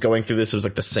was going through this. It was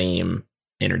like the same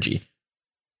energy.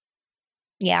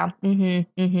 Yeah.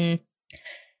 Itachi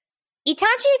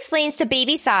explains to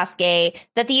baby Sasuke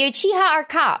that the Uchiha are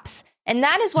cops, and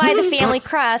that is why the family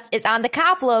crest is on the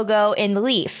cop logo in the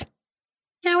leaf.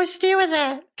 Yeah, what's to do with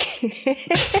that?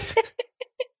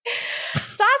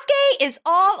 Sasuke is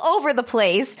all over the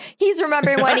place. He's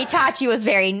remembering when Itachi was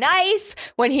very nice,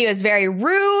 when he was very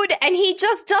rude, and he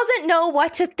just doesn't know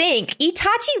what to think.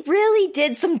 Itachi really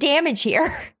did some damage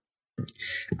here.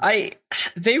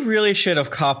 They really should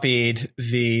have copied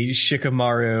the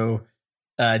Shikamaru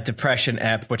depression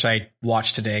ep, which I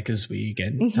watched today because we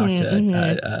again talked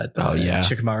to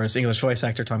Shikamaru's English voice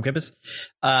actor Tom Gibbons,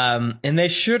 and they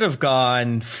should have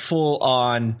gone full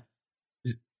on,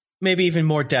 maybe even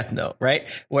more Death Note, right?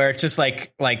 Where it's just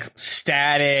like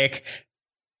static.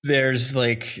 There's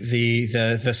like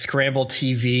the scrambled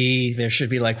TV. There should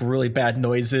be like really bad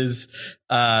noises.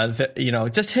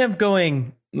 Just him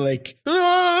going like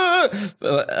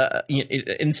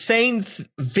insane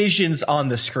visions on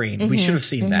the screen. We should have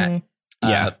seen that.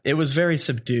 It was very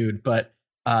subdued, but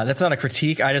that's not a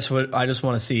critique. I just want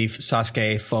to see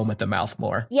Sasuke foam at the mouth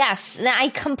more. Yes, I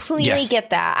completely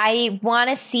get that. I want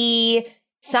to see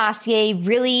Sasuke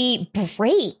really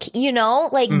break,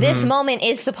 this moment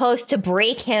is supposed to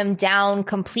break him down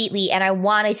completely. And I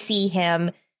want to see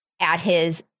him at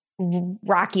his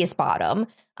rockiest bottom.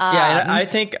 And I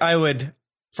think I would,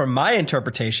 from my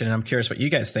interpretation, and I'm curious what you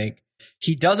guys think,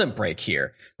 he doesn't break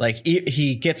here. Like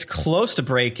he gets close to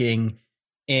breaking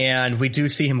and we do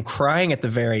see him crying at the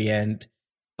very end.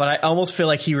 But I almost feel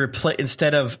like he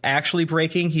instead of actually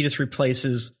breaking, he just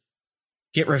replaces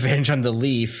get revenge on the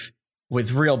leaf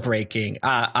with real breaking,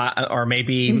 or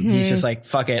maybe he's just like,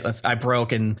 fuck it, I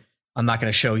broke and I'm not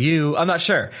going to show you. I'm not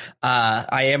sure.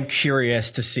 I am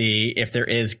curious to see if there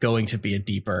is going to be a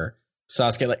deeper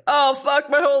Sasuke, like, oh, fuck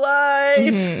my whole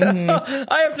life.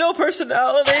 I have no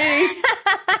personality.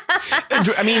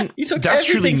 I mean, that's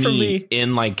truly me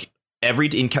in like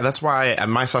that's why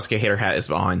my Sasuke hater hat is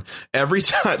on. Every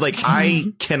time, like,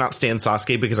 I cannot stand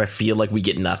Sasuke because I feel like we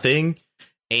get nothing.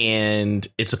 And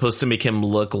it's supposed to make him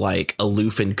look like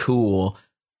aloof and cool,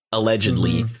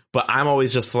 allegedly. But I'm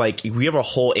always just like, we have a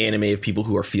whole anime of people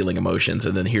who are feeling emotions.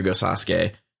 And then here goes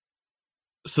Sasuke.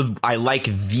 So I like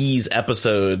these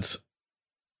episodes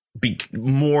I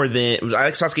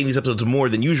like Sasuke in these episodes more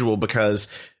than usual because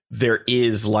there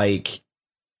is like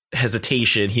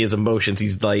hesitation. He has emotions.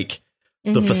 He's like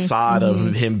the facade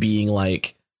of him being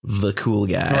like the cool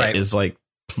guy is like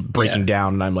breaking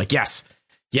down. And I'm like, yes,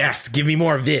 give me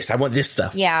more of this. I want this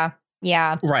stuff. Yeah.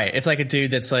 Right. It's like a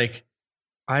dude that's like,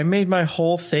 I made my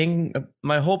whole thing,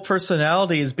 my whole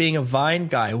personality is being a Vine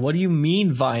guy. What do you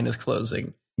mean Vine is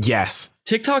closing? Yes.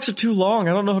 TikToks are too long.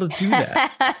 I don't know how to do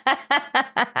that.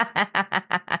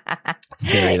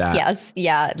 Very that. Yes.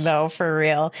 Yeah. No, for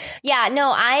real. Yeah.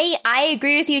 No, I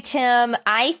agree with you, Tim.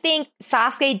 I think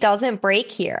Sasuke doesn't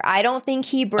break here. I don't think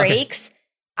he breaks. Okay.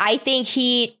 I think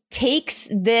he takes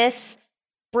this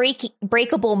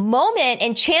breakable moment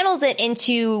and channels it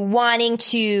into wanting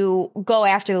to go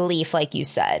after the leaf, like you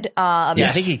said.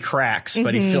 I think he cracks,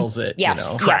 but he fills it.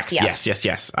 Yes. Cracks. Yes.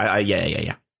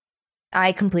 Yeah.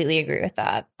 I completely agree with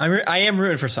that. I am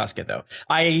rooting for Sasuke, though.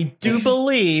 I do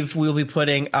believe we'll be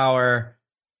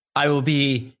I will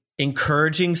be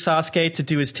encouraging Sasuke to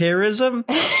do his terrorism,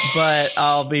 but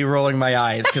I'll be rolling my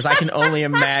eyes because I can only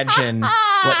imagine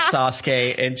what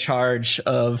Sasuke in charge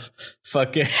of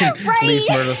fucking Leaf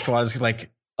Murder Squad is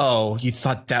like. Oh, you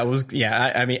thought that was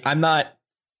I mean,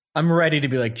 I'm ready to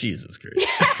be like Jesus Christ,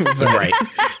 right?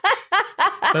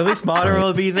 But at least Madara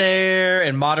will be there,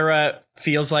 and Madara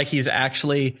feels like he's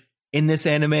actually in this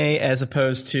anime as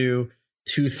opposed to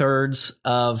 2/3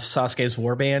 of Sasuke's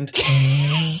warband.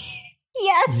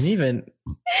 Yes. Even.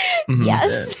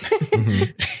 Yes.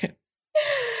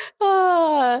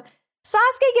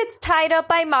 Sasuke gets tied up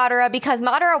by Madara because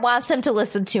Madara wants him to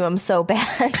listen to him so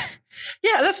bad.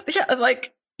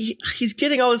 Like he's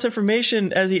getting all this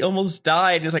information as he almost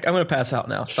died. And he's like, I'm going to pass out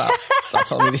now. Stop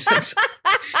telling me these things.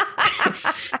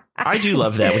 I do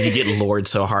love that when you get lured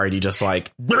so hard, you just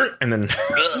like, and then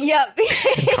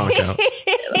conk out.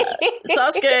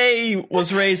 Sasuke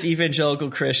was raised evangelical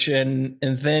Christian,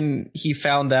 and then he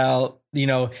found out,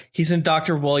 he's in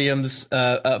Dr. Williams'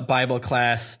 Bible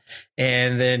class,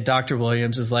 and then Dr.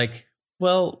 Williams is like,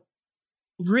 well,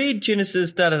 read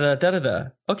Genesis da-da-da.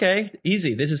 Okay,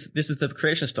 easy. This is the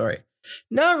creation story.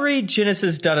 Now read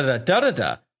Genesis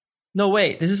da-da-da. No,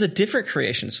 wait, this is a different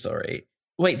creation story.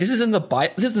 Wait, this is in the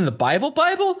Bible? This is in the Bible?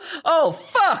 Oh,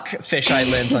 fuck!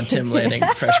 Fisheye lens on Tim Lanning,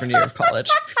 freshman year of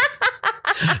college.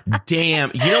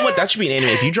 Damn. You know what? That should be an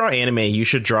anime. If you draw anime, you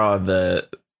should draw the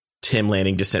Tim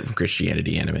Lanning Descent from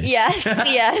Christianity anime. Yes,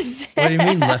 yes. What do you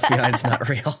mean Left Behind's not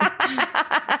real?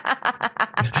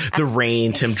 The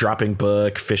Rain, Tim dropping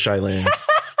book, fisheye lens.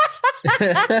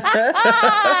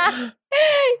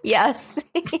 Yes.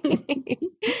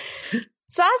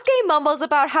 Sasuke mumbles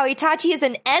about how Itachi is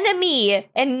an enemy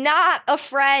and not a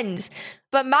friend.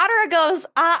 But Madara goes,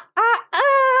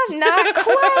 not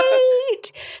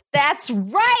quite. That's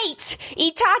right.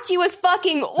 Itachi was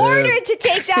fucking ordered to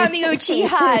take down the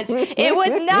Uchihas. It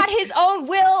was not his own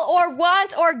will or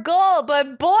want or goal,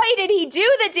 but boy, did he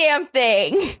do the damn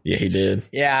thing. Yeah, he did.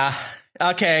 Yeah.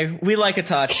 Okay, we like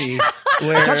Itachi.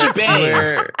 Itachi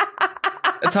bangs.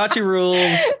 Itachi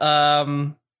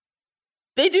rules.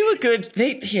 They do a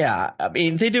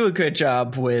good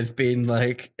job with being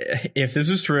like, if this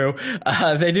is true,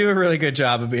 they do a really good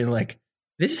job of being like,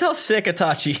 this is how sick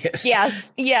Itachi is.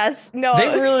 Yes, no.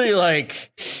 They really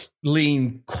like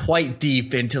lean quite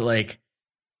deep into like,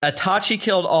 Itachi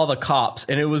killed all the cops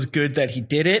and it was good that he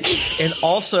did it. And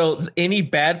also any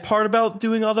bad part about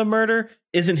doing all the murder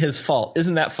isn't his fault.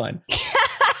 Isn't that fun?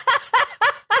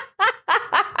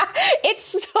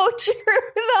 It's so true,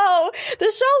 though.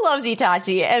 The show loves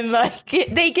Itachi, and like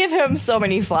they give him so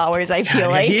many flowers. I feel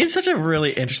like he's such a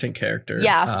really interesting character.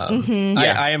 Yeah,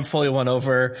 I am fully won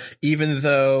over. Even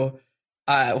though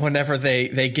whenever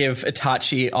they give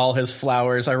Itachi all his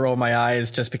flowers, I roll my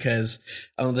eyes just because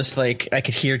I'm just like I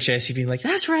could hear Jesse being like,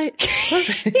 "That's right,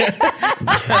 yes,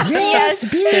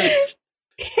 bitch."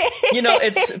 You know,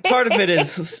 it's part of it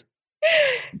is.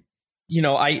 You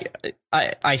know, I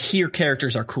hear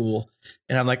characters are cool,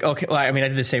 and I'm like, okay. Well, I mean, I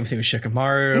did the same thing with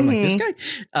Shikamaru. I'm like, this guy,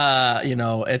 you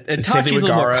know, Itachi's a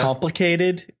little more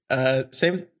complicated.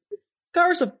 Same,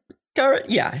 Gara,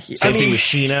 yeah. Same thing with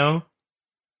Shino.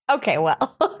 Okay,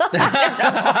 well,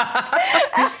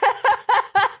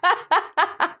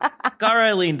 Gara,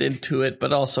 I leaned into it,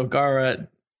 but also Gara,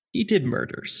 he did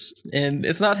murders, and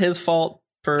it's not his fault.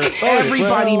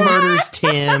 Everybody murders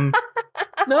Tim.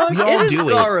 No, it is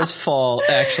Gara's fault,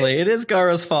 actually. It is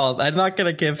Gara's fault. I'm not going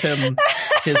to give him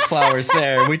his flowers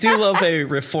there. We do love a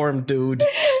reformed dude,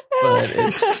 but it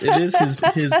is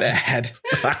his bad.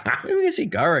 We're going to see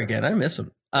Gara again. I miss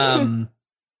him.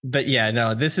 But yeah,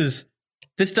 no, this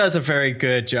does a very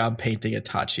good job painting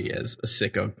Itachi as a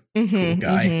sicko cool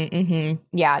guy.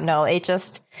 Yeah, no, I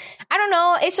don't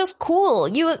know. It's just cool.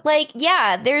 You like,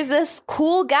 yeah, there's this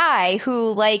cool guy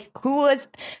who was,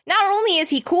 not only is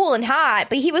he cool and hot,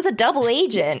 but he was a double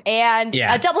agent and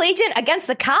a double agent against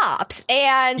the cops.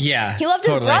 And he loved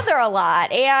his brother a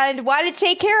lot and wanted to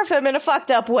take care of him in a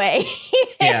fucked up way.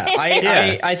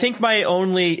 I think my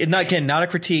only, not a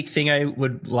critique thing I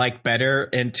would like better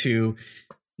and to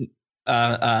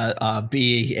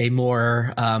be a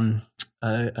more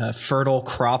fertile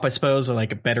crop, I suppose, or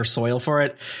like a better soil for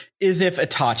it, is if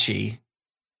Itachi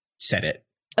said it.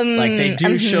 Like they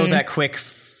do show that quick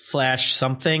flash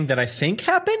something that I think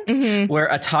happened where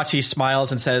Itachi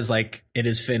smiles and says like, it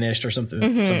is finished or something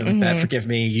like that. Forgive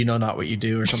me, you know not what you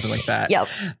do or something like that. Yep.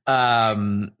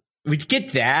 We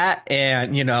get that,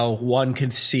 and you know, one can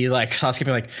see like Sasuke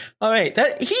being like, "Oh wait,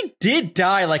 that he did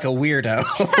die like a weirdo."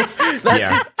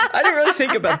 I didn't really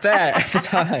think about that at the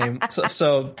time.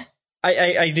 So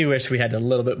I do wish we had a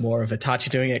little bit more of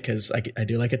Itachi doing it because I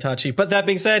do like Itachi. But that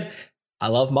being said, I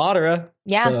love Madara.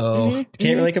 Yeah, so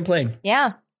can't really complain.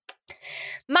 Yeah.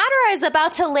 Madara is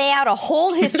about to lay out a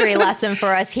whole history lesson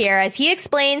for us here as he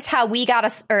explains how we got to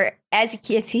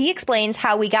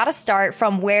start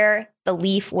from where the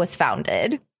Leaf was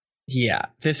founded. Yeah,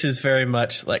 this is very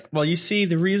much like, well, you see,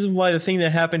 the reason why the thing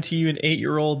that happened to you an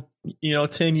 8-year-old,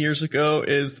 10 years ago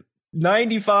is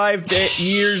 95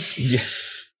 years. Yeah.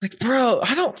 Like, bro,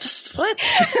 I don't just what?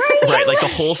 Right, like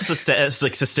the whole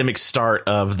systemic start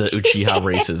of the Uchiha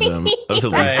racism of the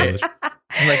Leaf.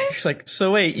 It's like,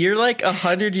 so wait, you're like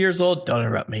 100 years old. Don't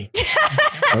interrupt me.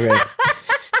 Okay.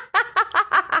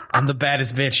 I'm the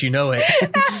baddest bitch, you know it.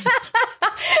 And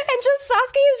just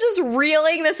Sasuke is just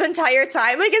reeling this entire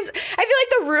time. Like, I feel like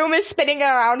the room is spinning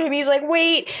around him. He's like,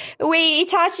 wait,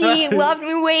 Itachi loved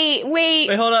me.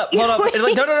 Wait, hold up. It's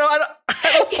like, no,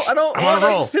 I don't want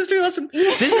roll. History lesson.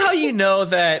 This is how you know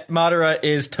that Madara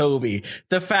is Toby.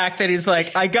 The fact that he's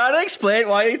like, I gotta explain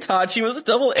why Itachi was a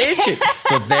double agent.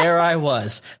 So there I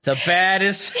was, the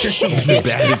baddest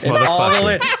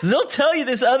motherfucker. They'll tell you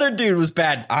this other dude was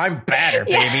bad. I'm badder,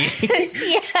 baby. Yes.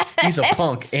 He's a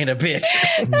punk and a bitch.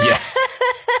 Yes.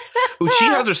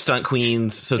 Uchihas are stunt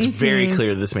queens, so it's very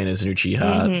clear this man is an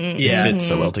Uchiha. It fits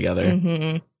so well together.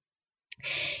 80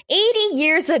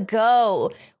 years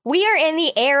ago, we are in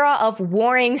the era of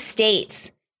warring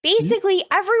states. Basically,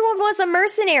 everyone was a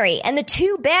mercenary, and the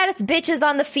two baddest bitches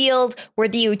on the field were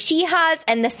the Uchihas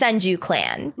and the Senju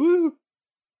clan.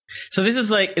 So this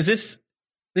is like, this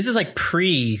is like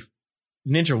pre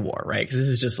Ninja War, right? Because this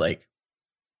is just like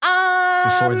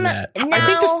before that. I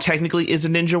think this technically is a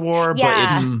Ninja War,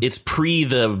 but it's pre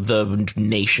the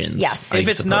nations. Yes. If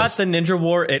it's not the Ninja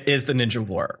War, it is the Ninja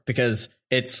War because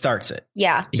it starts it.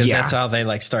 Yeah. Because that's how they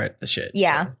like start the shit.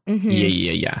 Yeah. So.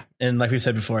 Yeah. And like we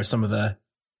said before, some of the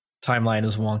timeline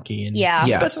is wonky and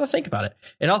it's best to think about it.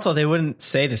 And also they wouldn't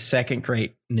say the second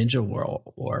great Ninja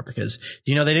War because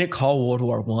they didn't call World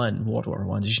War One.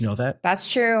 Did you know that? That's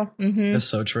true. That's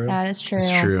so true. That is true.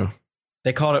 It's true.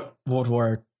 They called it World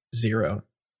War Zero.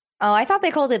 Oh, I thought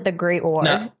they called it the Great War.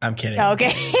 No, I'm kidding.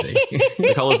 Okay.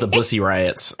 They call it the Bussy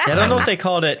Riots. I don't know if they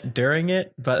called it during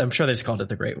it, but I'm sure they just called it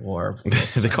the Great War.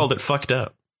 They called it fucked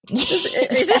up.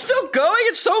 Is it still going?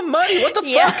 It's so muddy. What the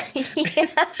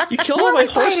fuck? You killed all my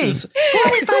horses. Why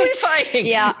are we fighting?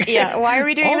 Yeah. Why are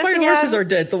we doing this again? All my horses are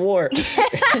dead. The war.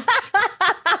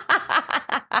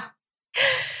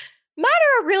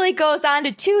 Madara really goes on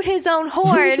to toot his own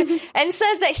horn and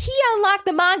says that he unlocked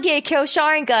the Mangekyo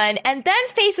Sharingan and then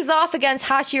faces off against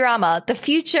Hashirama, the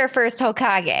future first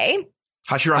Hokage.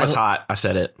 Hashirama's hot. I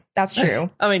said it. That's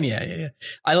true. I mean, yeah.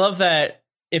 I love that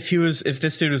if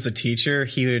this dude was a teacher,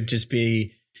 he would just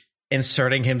be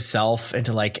inserting himself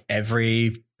into like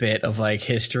every bit of like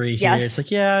history here. Yes. It's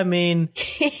like, yeah, I mean,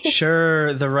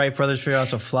 sure, the Wright brothers figured out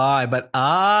to fly, but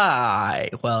I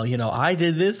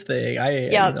did this thing.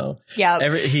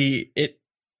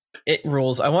 It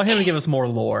rules. I want him to give us more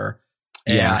lore.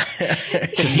 Yeah.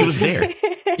 Because he was there.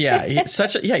 Yeah.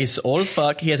 He's old as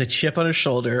fuck. He has a chip on his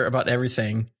shoulder about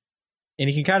everything. And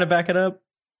he can kind of back it up.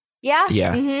 Yeah.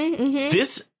 Yeah.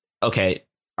 Mm-hmm. Okay.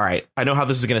 All right. I know how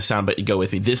this is going to sound, but go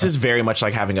with me. This is very much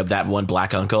like having that one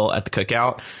black uncle at the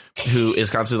cookout who is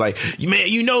constantly like, man,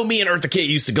 me and Eartha Kitt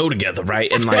used to go together,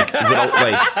 right? And like,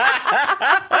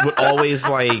 would always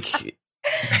like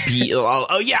be,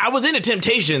 oh yeah, I was into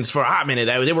Temptations for a hot minute.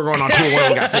 They were going on tour. One of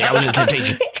them got sick. I was into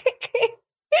Temptations.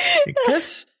 I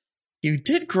guess you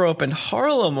did grow up in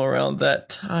Harlem around that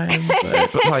time,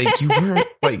 but like you weren't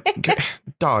like,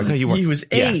 dog. No, you weren't. He was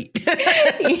 8.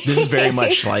 This is very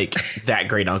much like that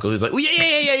great uncle who's like,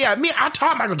 yeah. I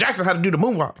taught Michael Jackson how to do the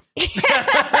moonwalk.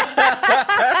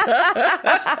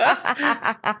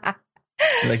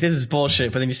 Like, this is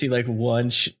bullshit. But then you see like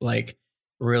one like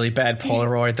really bad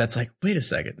Polaroid that's like, wait a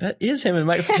second, that is him and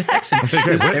Michael Jackson.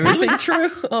 Is everything true?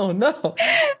 Oh no.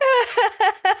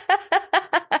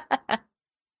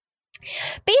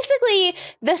 Basically,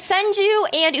 the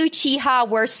Senju and Uchiha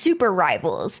were super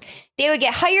rivals. They would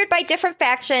get hired by different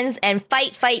factions and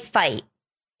fight.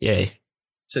 Yay.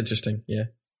 It's interesting, yeah.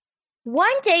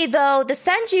 One day, though, the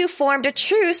Senju formed a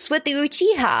truce with the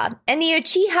Uchiha, and the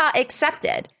Uchiha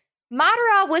accepted.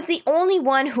 Madara was the only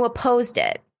one who opposed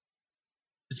it.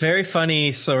 Very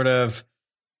funny sort of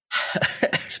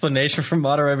explanation from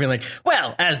Madara being like,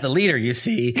 well, as the leader, you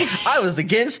see, I was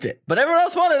against it, but everyone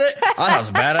else wanted it. I thought it was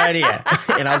a bad idea.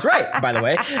 And I was right, by the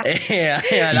way.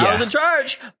 And I was in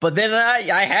charge, but then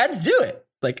I had to do it.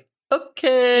 Like,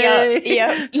 okay.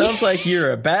 Yeah. Sounds like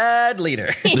you're a bad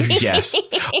leader. Yes.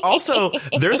 Also,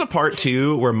 there's a part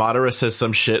 2 where Madara says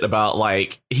some shit about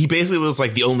like, he basically was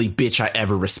like the only bitch I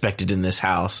ever respected in this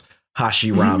house,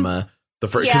 Hashirama. The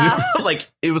first, like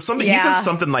it was something. He said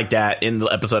something like that in the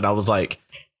episode. I was like,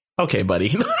 "Okay, buddy."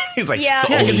 He's like the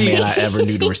only man I ever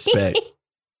knew to respect.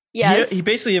 He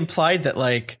basically implied that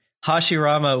like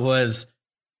Hashirama was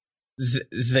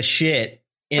the shit,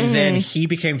 and then he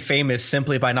became famous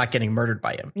simply by not getting murdered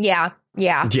by him. Yeah.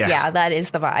 That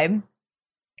is the vibe.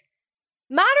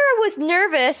 Madara was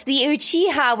nervous the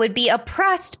Uchiha would be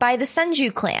oppressed by the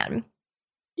Senju clan.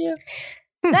 Yeah.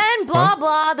 Then,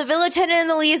 blah, the village hidden in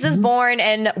the leaves is born,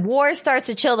 and war starts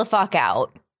to chill the fuck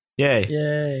out.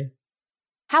 Yay.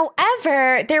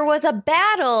 However, there was a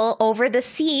battle over the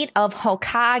seat of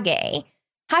Hokage.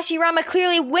 Hashirama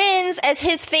clearly wins as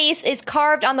his face is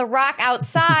carved on the rock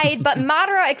outside, but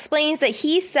Madara explains that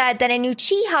he said that an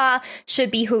Uchiha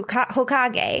should be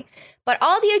Hokage. But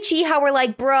all the Uchiha were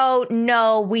like, bro,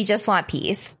 no, we just want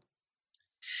peace.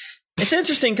 It's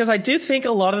interesting because I do think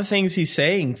a lot of the things he's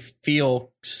saying feel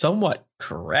somewhat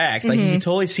correct. Like, you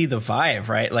totally see the vibe,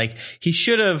 right? Like, he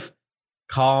should have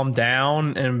calmed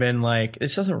down and been like,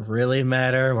 this doesn't really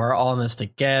matter. We're all in this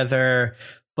together.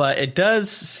 But it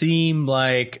does seem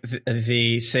like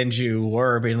the Senju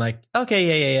were being like,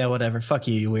 okay, yeah, whatever. Fuck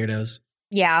you, you weirdos.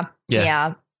 Yeah. You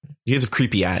guys have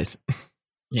creepy eyes.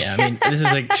 Yeah, I mean, this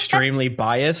is extremely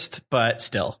biased, but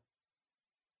still.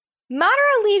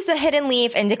 Madara leaves the Hidden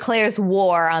Leaf and declares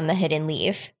war on the Hidden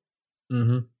Leaf.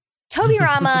 Mm-hmm.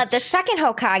 Tobirama, the second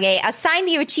Hokage, assigned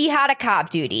the Uchiha to cop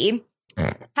duty.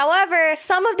 However,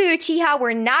 some of the Uchiha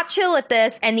were not chill with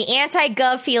this, and the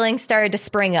anti-Gov feelings started to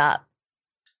spring up.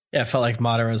 Yeah, I felt like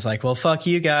Madara was like, well, fuck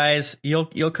you guys.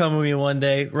 You'll come with me one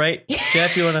day, right?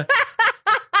 Jeff, you wanna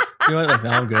like, no,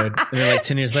 I'm good. And then like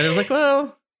 10 years later, I was like,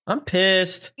 well, I'm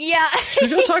pissed. Yeah. Should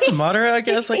we go talk to Madara, I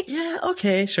guess? Like, yeah,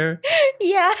 okay, sure.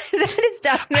 Yeah, that is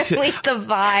definitely the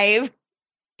vibe.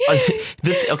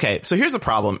 Okay, so here's the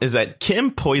problem, is that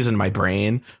Kim poisoned my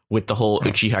brain with the whole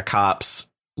Uchiha Cops,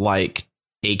 like,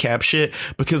 ACAB shit,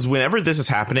 because whenever this is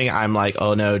happening, I'm like,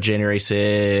 oh no, January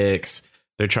 6th,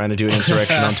 they're trying to do an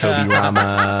insurrection on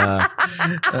Tobirama,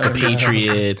 the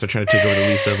Patriots are trying to take over the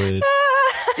Leaf Village.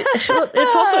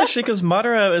 It's also actually because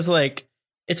Madara is like,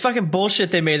 it's fucking bullshit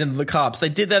they made them the cops. They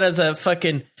did that as a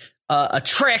fucking a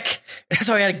trick. That's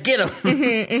why I gotta get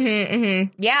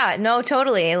them. Yeah, no,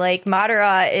 totally. Like,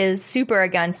 Madara is super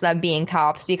against them being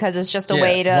cops because it's just a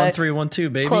way to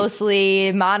 1312, baby.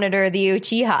 Closely monitor the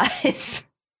Uchihas.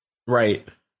 Right.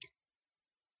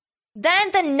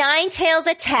 Then the Nine Tails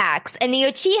attacks, and the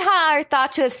Uchiha are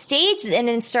thought to have staged an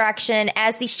insurrection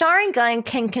as the Sharingan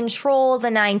can control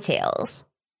the Nine Tails.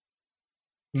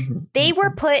 They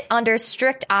were put under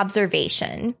strict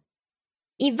observation.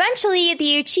 Eventually,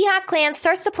 the Uchiha clan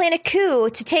starts to plan a coup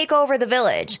to take over the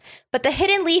village, but the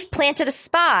Hidden Leaf planted a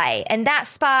spy, and that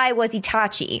spy was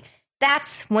Itachi.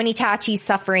 That's when Itachi's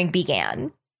suffering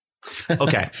began.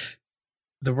 Okay.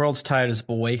 The world's tiredest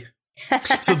boy.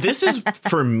 So this is,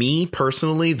 for me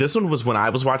personally, this one was when I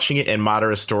was watching it and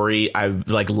Madara's story, I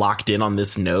like locked in on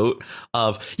this note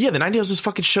of, yeah, the Nine Tails just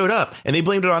fucking showed up and they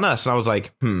blamed it on us. And I was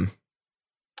like,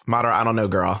 Madara, I don't know,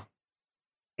 girl.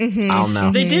 I don't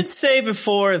know. They did say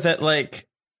before that, like,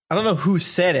 I don't know who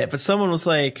said it, but someone was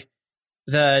like,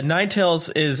 the Nine Tails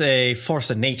is a force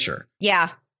of nature. Yeah.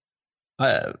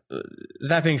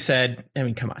 That being said, I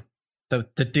mean, come on.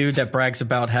 The dude that brags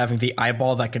about having the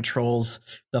eyeball that controls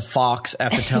the fox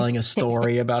after telling a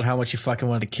story about how much he fucking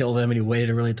wanted to kill them and he waited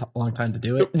a really long time to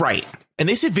do it. Right. And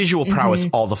they say visual prowess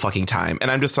all the fucking time.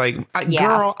 And I'm just like,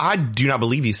 girl, I do not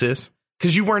believe you, sis.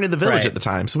 Because you weren't in the village at the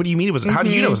time. So what do you mean it was? How do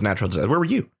you know it was natural disaster? Where were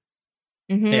you?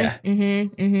 Yeah.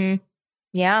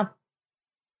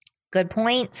 Good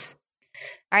points.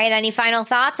 All right. Any final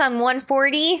thoughts on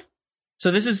 140?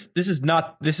 So this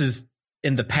is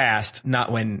in the past,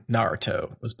 not when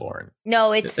Naruto was born.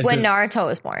 No, it's when Naruto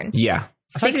was born. Yeah.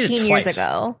 16 years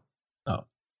ago. Oh.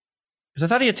 Because I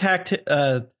thought he attacked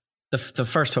the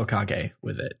first Hokage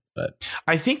with it, but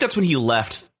I think that's when he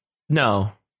left.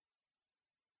 No.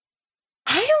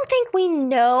 I don't think we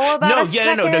know about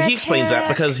No, he explains that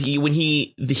because when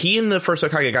he and the first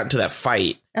Hokage got into that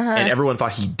fight and everyone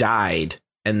thought he died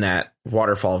in that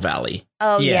waterfall valley.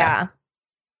 Oh, yeah.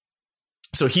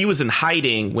 So he was in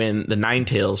hiding when the Nine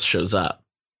Tails shows up.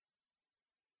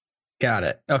 Got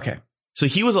it. Okay. So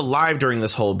he was alive during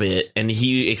this whole bit, and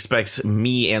he expects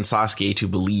me and Sasuke to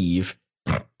believe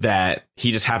that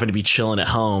he just happened to be chilling at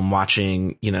home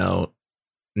watching,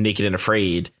 Naked and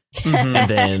Afraid, and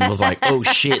then was like, oh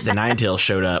shit, the Nine Tails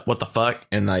showed up. What the fuck?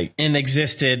 And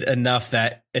existed enough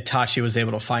that Itachi was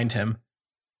able to find him.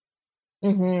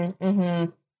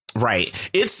 Right.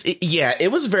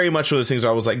 It was very much one of those things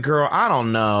where I was like, girl, I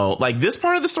don't know. Like this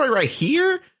part of the story right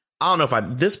here, I don't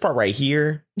know this part right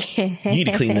here, you need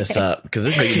to clean this up because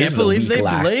this I can't believe they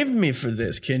blamed me for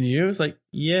this. Can you? It's like,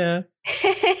 yeah.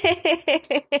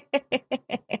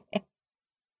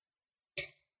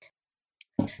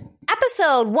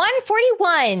 Episode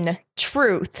 141,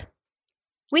 Truth.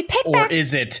 We pick back. Or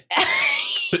is it?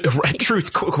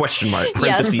 Truth question mark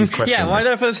parentheses question yeah, mark. why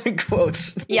did I put this in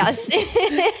quotes? Yes.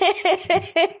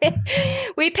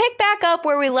 We pick back up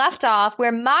where we left off,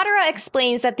 where Madara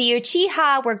explains that the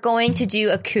Uchiha were going to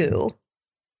do a coup.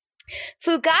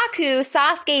 Fugaku,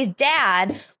 Sasuke's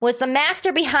dad, was the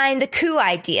master behind the coup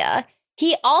idea.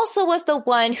 He also was the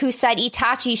one who said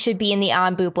Itachi should be in the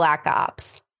Anbu Black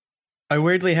Ops. I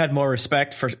weirdly had more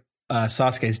respect for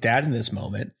Sasuke's dad in this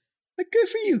moment. Like, good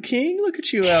for you, King. Look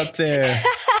at you out there.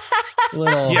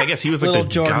 I guess he was like the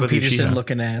Jordan god of the Peterson Uchiha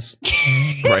looking ass.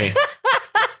 Right.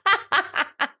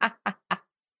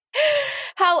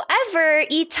 However,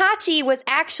 Itachi was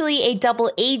actually a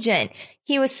double agent.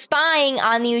 He was spying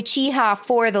on the Uchiha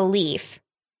for the Leaf.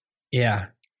 Yeah,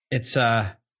 it's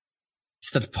The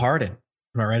Departed.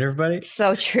 Am I right, everybody?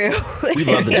 So true. We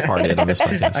love The Departed on this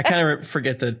podcast. I kind of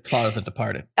forget the plot of The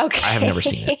Departed. Okay. I have never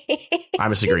seen it.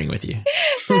 I'm just agreeing with you.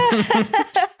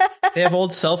 They have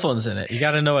old cell phones in it. You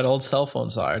got to know what old cell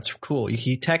phones are. It's cool.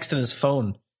 He texted his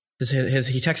phone. He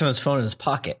texted on his phone in his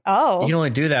pocket. Oh. You can only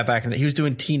do that back in he was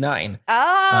doing T9.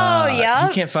 Oh, yeah.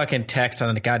 You can't fucking text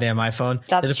on a goddamn iPhone.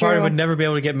 That's There's a part true. that would never be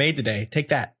able to get made today. Take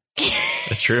that.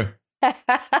 That's true.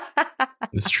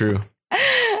 It's true.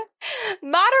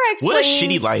 Madara explains. What a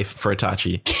shitty life for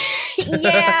Itachi. Yeah.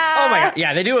 Oh my god.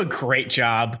 Yeah, they do a great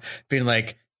job being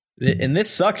like, and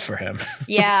this sucks for him.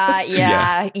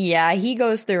 Yeah. He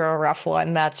goes through a rough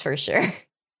one, that's for sure.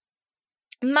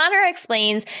 Madara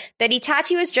explains that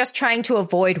Itachi was just trying to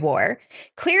avoid war.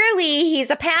 Clearly, he's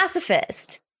a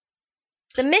pacifist.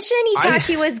 The mission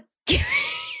Itachi was...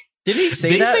 Did he say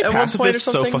Did he that say at one point or pacifist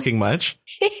so something? fucking much?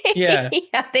 Yeah.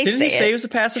 Didn't he say he was a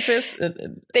pacifist?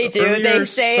 They do. Earlier, They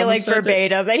say someone like said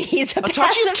verbatim that he's a Itachi's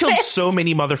pacifist. killed so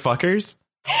many motherfuckers.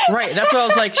 Right. That's why I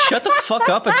was like, shut the fuck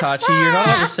up, Itachi. You're not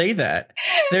allowed to say that.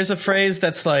 There's a phrase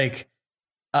that's like,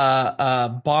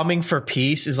 bombing for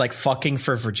peace is like fucking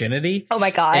for virginity. Oh my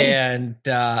god. And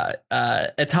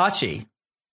Itachi,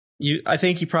 I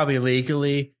think you probably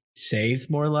legally saved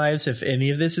more lives if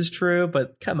any of this is true,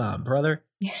 but come on, brother.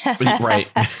 Right.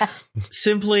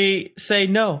 Simply say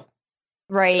no.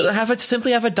 Right.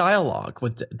 Simply have a dialogue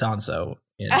with Danzo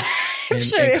and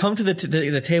sure. and come to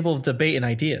the table of debate and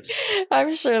ideas.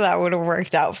 I'm sure that would have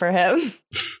worked out for him.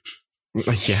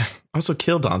 Yeah. Also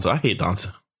kill Danzo. I hate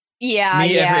Danzo. Yeah,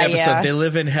 Me every episode. yeah. They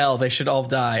live in hell. They should all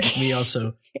die. Me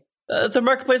also. The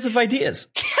marketplace of ideas.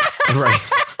 Right.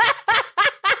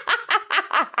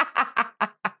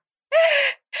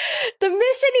 The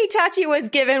mission Itachi was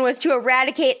given was to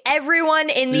eradicate everyone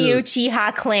in the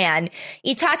Uchiha clan.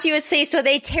 Itachi was faced with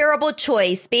a terrible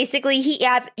choice. Basically, he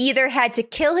either had to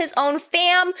kill his own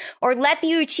fam or let the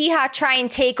Uchiha try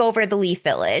and take over the Leaf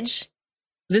Village.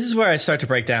 This is where I start to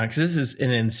break down because this is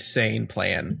an insane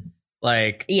plan.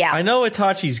 Like, yeah. I know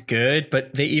Itachi's good,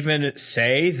 but they even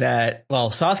say that,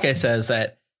 well, Sasuke says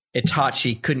that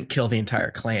Itachi couldn't kill the entire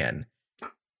clan.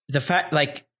 The fact,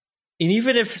 like, and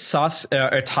even if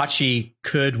Itachi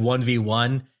could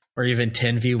 1v1 or even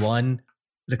 10v1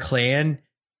 the clan,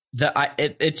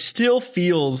 it still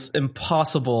feels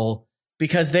impossible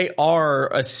because they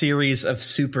are a series of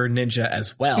super ninja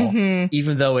as well,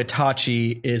 even though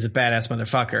Itachi is a badass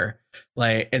motherfucker.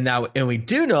 Like, and we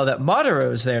do know that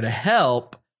Madara is there to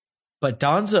help, but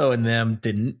Danzo and them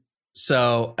didn't.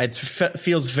 So it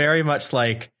feels very much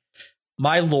like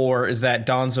my lore is that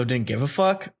Danzo didn't give a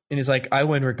fuck. And he's like, I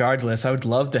win regardless. I would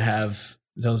love to have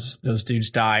those dudes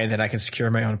die and then I can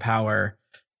secure my own power.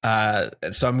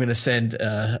 So I'm going to send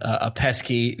a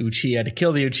pesky Uchiha to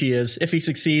kill the Uchihas. If he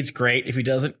succeeds, great. If he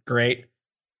doesn't, great.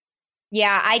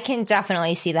 Yeah, I can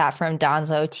definitely see that from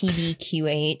Danzo,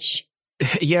 TBQH.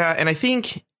 Yeah, and I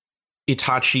think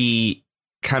Itachi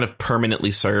kind of permanently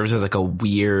serves as like a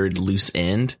weird loose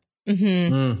end.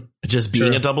 Just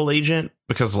being a double agent,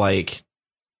 because like,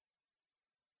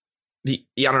 I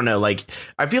don't know, like,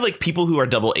 I feel like people who are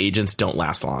double agents don't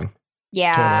last long.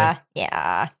 Yeah,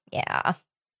 totally. Yeah.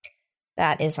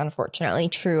 That is unfortunately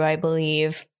true, I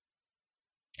believe.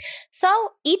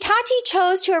 So, Itachi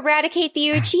chose to eradicate the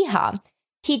Uchiha.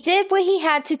 He did what he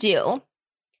had to do.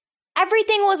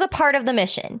 Everything was a part of the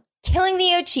mission. Killing the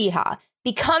Uchiha,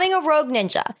 becoming a rogue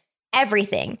ninja,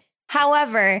 everything.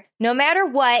 However, no matter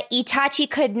what, Itachi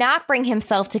could not bring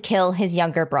himself to kill his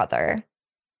younger brother.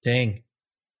 Dang.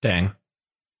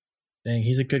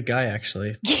 He's a good guy,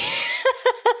 actually.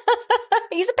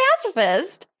 He's a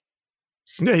pacifist.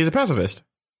 Yeah, he's a pacifist.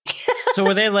 So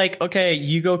were they like, okay,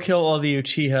 you go kill all the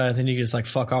Uchiha and then you just like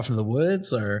fuck off in the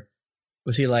woods? Or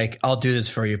was he like, I'll do this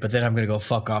for you, but then I'm going to go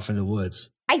fuck off in the woods?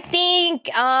 I think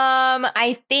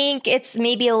it's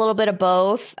maybe a little bit of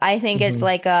both. I think it's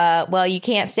like well, you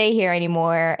can't stay here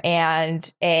anymore, and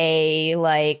a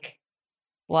like,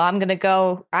 well, I'm gonna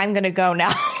go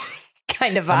now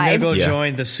kind of vibe. I'm gonna go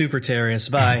join the Super Terrorists.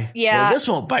 Bye. Yeah. Well, this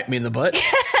won't bite me in the butt.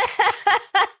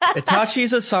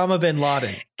 Itachi's Osama bin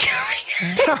Laden.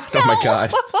 Oh my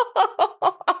god.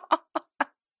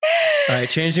 All right,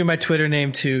 changing my Twitter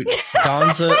name to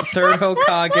Danzo, Third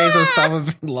Hokage's Osama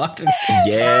bin Laden.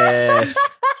 Yes.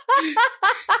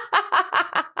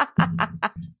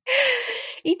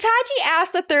 Itachi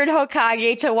asked the third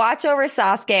Hokage to watch over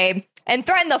Sasuke and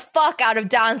threatened the fuck out of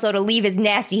Danzo to leave his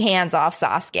nasty hands off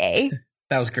Sasuke.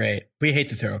 That was great. We hate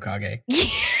the Third Hokage.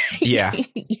 Yeah.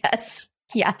 Yes.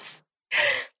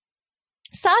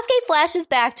 Sasuke flashes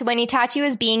back to when Itachi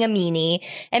was being a meanie,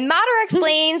 and Madara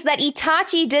explains that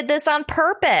Itachi did this on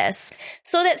purpose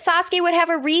so that Sasuke would have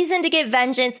a reason to get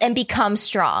vengeance and become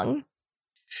strong.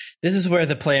 This is where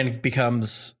the plan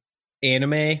becomes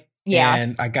anime. Yeah.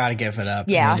 And I gotta give it up.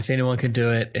 Yeah. I mean, if anyone can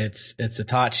do it, it's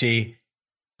Itachi.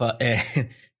 but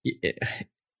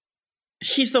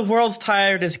he's the world's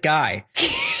tiredest guy.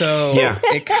 So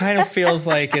it kind of feels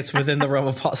like it's within the realm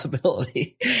of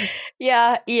possibility.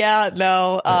 Yeah,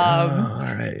 no. All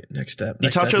right, next step.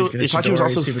 Itachi was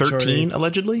also 13,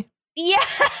 allegedly. Yeah.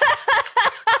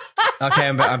 Okay,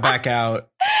 I'm back out.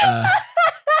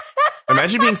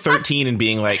 Imagine being 13 and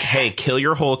being like, hey, kill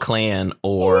your whole clan,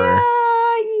 or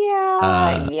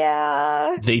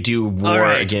they do war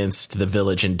against the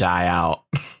village and die out.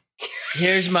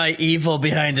 Here's my evil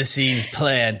behind the scenes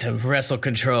plan to wrestle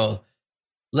control.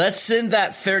 Let's send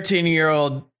that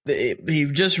 13-year-old.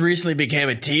 He just recently became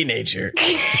a teenager.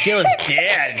 Kill his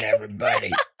dad and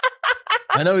everybody.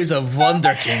 I know he's a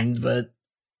wunderkind, but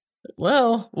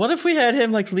well, what if we had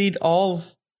him like lead all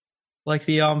of, like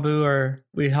the Ambu, or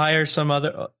we hire some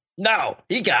other? No,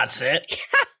 he got it.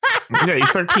 Yeah,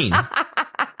 he's 13.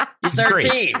 He's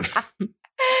 13.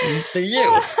 He's the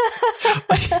youth.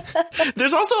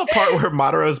 There's also a part where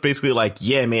Madara is basically like,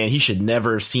 yeah, man, he should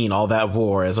never have seen all that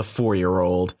war as a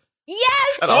 4-year-old.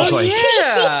 Yes. And I was like,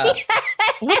 yeah.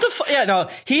 What the fuck? Yeah, no,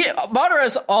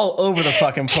 Madara's all over the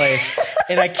fucking place.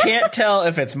 And I can't tell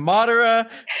if it's Madara,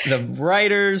 the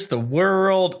writers, the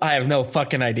world. I have no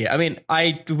fucking idea. I mean,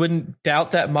 I wouldn't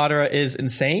doubt that Madara is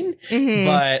insane,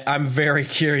 but I'm very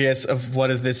curious of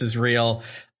what if this is real.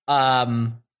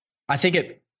 I think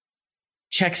it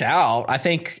checks out. I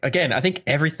think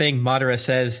everything Madara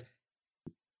says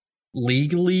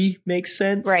legally makes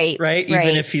sense. Right.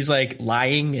 Even if he's like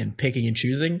lying and picking and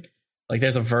choosing. Like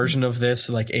there's a version of this,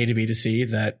 like A to B to C,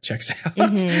 that checks out.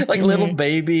 Little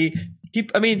baby.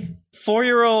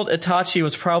 4-year-old Itachi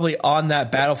was probably on that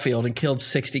battlefield and killed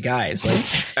 60 guys. Like,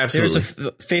 absolutely. There's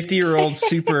a 50-year-old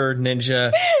super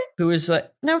ninja who is like,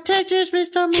 no touches,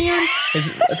 Mr. Man.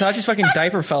 Itachi's fucking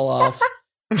diaper fell off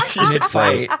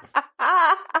mid-fight.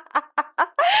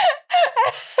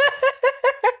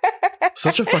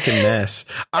 Such a fucking mess.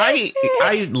 I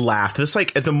laughed. This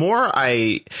like the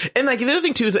other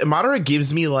thing too is that Madara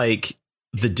gives me like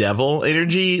the devil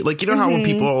energy. Like, you know how when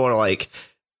people are like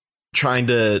trying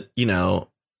to,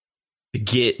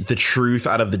 get the truth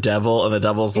out of the devil, and the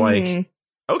devil's like,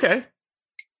 okay.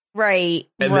 Right.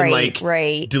 And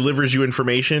then delivers you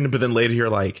information, but then later you're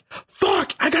like,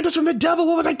 fuck, I got this from the devil.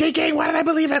 What was I thinking? Why did I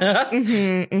believe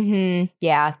it?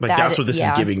 Yeah. Like that's what this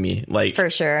is giving me. Like, for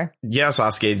sure. Yeah,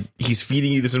 Sasuke, he's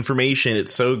feeding you this information.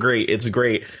 It's so great. It's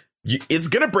great. It's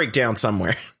going to break down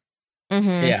somewhere.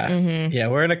 Yeah,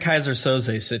 we're in a Kaiser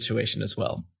Soze situation as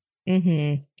well.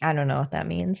 I don't know what that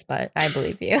means, but I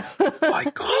believe you. My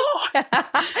God.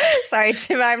 Sorry,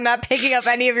 Tim, I'm not picking up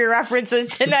any of your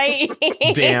references tonight.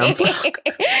 Damn. Sasuke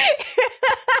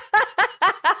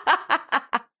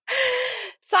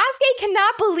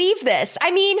cannot believe this.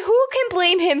 I mean, who can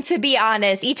blame him, to be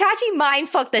honest? Itachi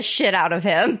mind-fucked the shit out of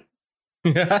him.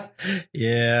 Yeah.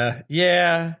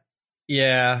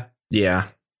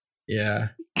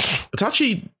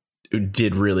 Itachi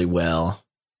did really well.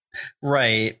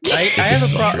 Right. I have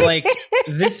a problem. Like,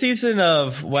 this season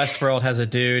of Westworld has a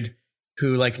dude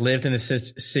who like lived in a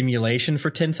simulation for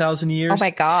 10,000 years. Oh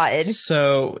my God.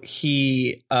 So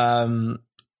he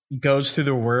goes through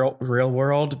the real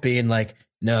world being like,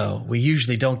 no, we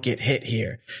usually don't get hit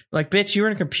here. Like, bitch, you're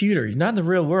in a computer. You're not in the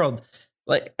real world.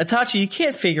 Like, Itachi, you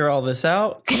can't figure all this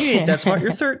out. You ain't that smart.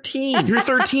 You're 13. You're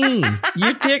 13.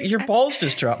 Your balls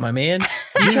just dropped, my man.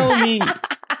 You're telling me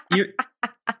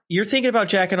you're thinking about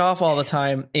jacking off all the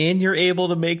time, and you're able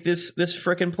to make this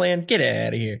frickin' plan? Get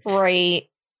out of here.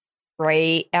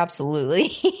 Right.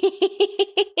 Absolutely.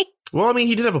 Well, I mean,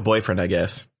 he did have a boyfriend, I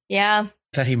guess. Yeah.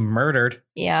 That he murdered.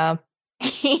 Yeah.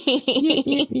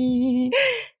 Sasuke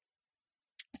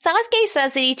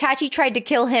says that Itachi tried to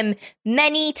kill him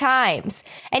many times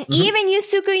and even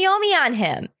used Tsukuyomi on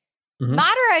him.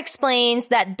 Madara explains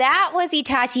that was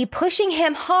Itachi pushing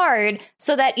him hard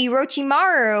so that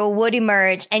Orochimaru would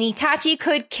emerge and Itachi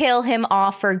could kill him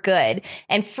off for good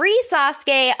and free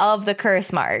Sasuke of the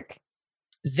curse mark.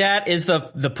 That is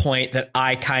the point that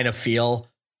I kind of feel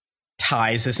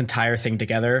ties this entire thing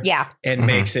together. Yeah. And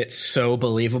makes it so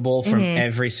believable from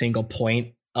every single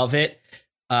point of it.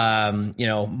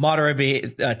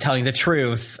 Madara telling the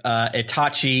truth,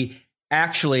 Itachi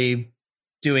actually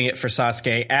doing it for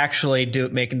Sasuke, actually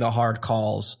making the hard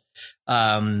calls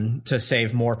to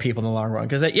save more people in the long run.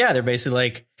 Because, they're basically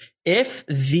like, if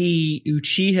the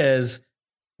Uchihas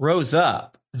rose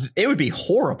up, it would be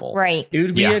horrible. Right. It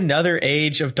would be another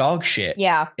age of dog shit.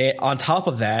 Yeah. On top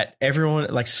of that, everyone,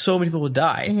 like, so many people would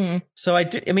die. So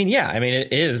it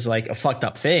is like a fucked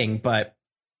up thing, but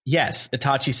yes,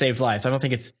 Itachi saved lives. I don't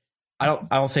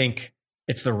think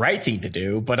it's the right thing to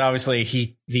do, but obviously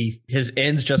his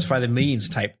ends justify the means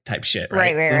type shit,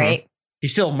 right? Right.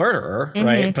 He's still a murderer,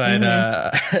 right? But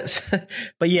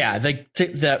but yeah,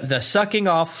 the sucking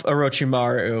off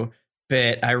Orochimaru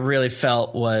bit I really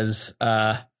felt was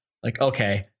like,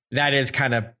 okay, that is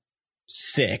kind of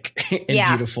sick and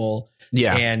beautiful.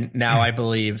 Yeah. And now I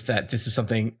believe that this is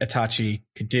something Itachi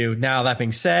could do. Now, that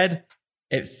being said,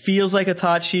 it feels like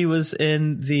Itachi was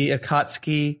in the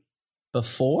Akatsuki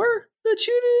before the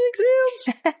Chunin exams.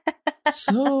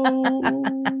 So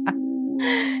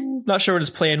not sure what his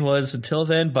plan was until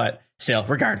then, but still,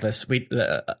 regardless,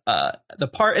 the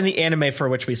part in the anime for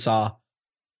which we saw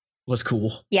was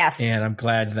cool. Yes. And I'm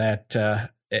glad that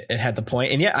it had the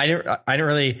point. And yeah, I didn't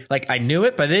really, like, I knew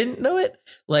it, but I didn't know it.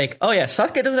 Like, oh yeah,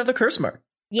 Sasuke doesn't have the curse mark.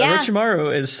 Yeah.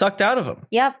 Orochimaru is sucked out of him.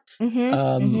 Yep. I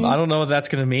don't know what that's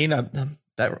going to mean. I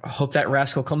hope that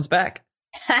rascal comes back.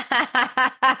 Yeah,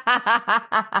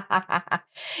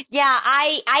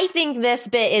 I think this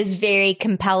bit is very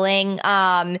compelling.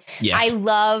 Yes. I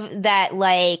love that,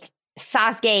 like,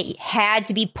 Sasuke had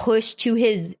to be pushed to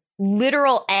his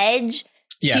literal edge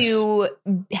to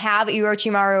have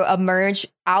Orochimaru emerge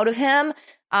out of him,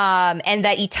 and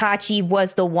that Itachi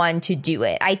was the one to do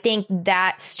it. I think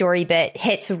that story bit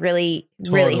hits really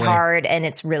hard, and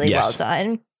it's really well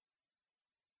done.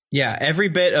 Yeah, every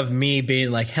bit of me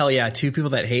being like, hell yeah, two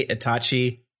people that hate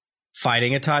Itachi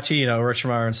fighting Itachi,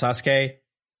 Orochimaru and Sasuke,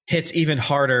 hits even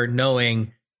harder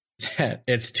knowing that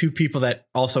it's two people that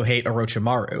also hate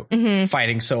Orochimaru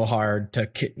fighting so hard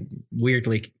to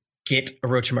weirdly get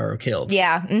Orochimaru killed.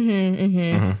 Yeah.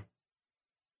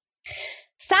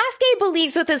 Sasuke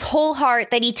believes with his whole heart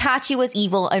that Itachi was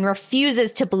evil and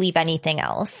refuses to believe anything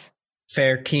else.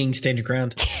 Fair king, stand your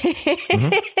ground.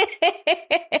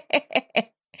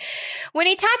 When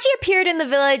Itachi appeared in the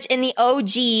village in the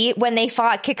OG when they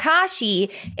fought Kakashi,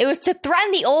 it was to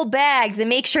threaten the old bags and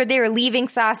make sure they were leaving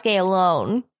Sasuke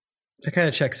alone. That kind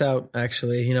of checks out,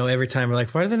 actually. Every time we're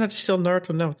like, why do they not steal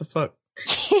Naruto now? What the fuck?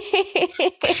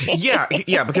 yeah,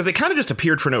 because they kind of just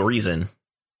appeared for no reason.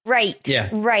 Right. Yeah.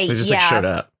 Right. They just showed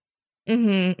up.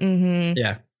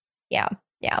 Yeah.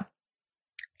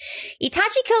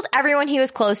 Itachi killed everyone he was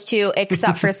close to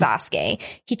except for Sasuke.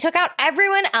 He took out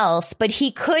everyone else, but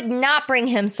he could not bring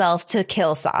himself to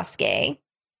kill Sasuke.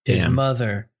 His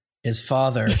mother, his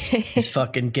father, his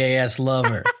fucking gay ass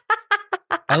lover.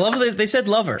 I love that they said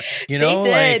lover.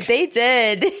 They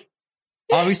did.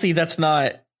 Obviously, that's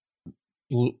not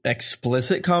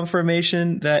explicit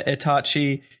confirmation that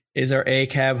Itachi is our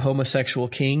ACAB homosexual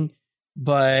king,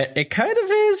 but it kind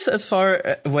of is, as far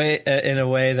in a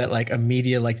way that like a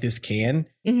media like this can,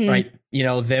 right?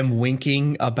 Them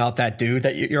winking about that dude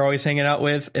that you're always hanging out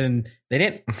with, and they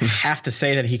didn't have to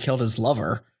say that he killed his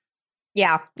lover.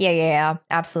 Yeah,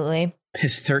 absolutely.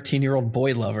 His 13-year-old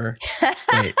boy lover.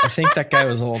 Wait, I think that guy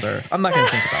was older. I'm not going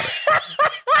to think about it.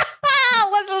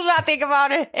 Let's just not think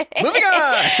about it. Moving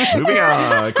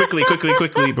on. Quickly,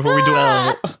 before we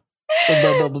dwell.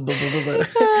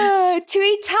 To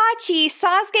Itachi,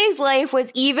 Sasuke's life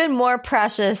was even more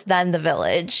precious than the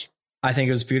village. I think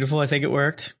it was beautiful. I think it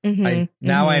worked.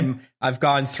 I've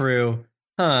gone through.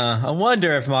 I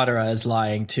wonder if Madara is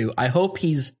lying too. I hope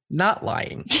he's not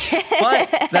lying. But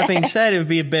that being said, it would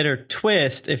be a better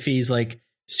twist if he's like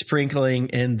sprinkling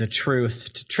in the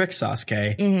truth to trick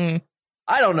Sasuke.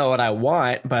 I don't know what I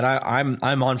want, but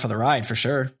I'm on for the ride for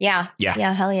sure. Yeah,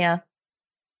 hell yeah.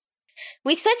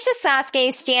 We switch to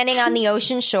Sasuke standing on the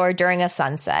ocean shore during a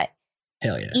sunset.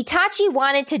 Hell yeah. Itachi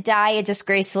wanted to die a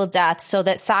disgraceful death so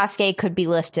that Sasuke could be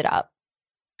lifted up.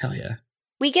 Hell yeah.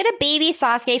 We get a baby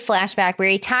Sasuke flashback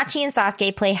where Itachi and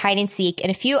Sasuke play hide and seek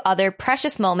and a few other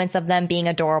precious moments of them being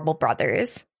adorable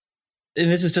brothers.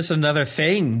 And this is just another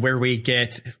thing where we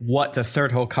get what the third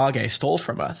Hokage stole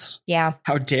from us. Yeah.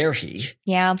 How dare he?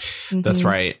 Yeah. That's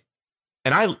right.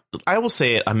 And I will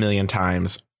say it a million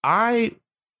times. I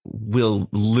will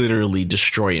literally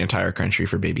destroy an entire country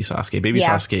for baby Sasuke. Baby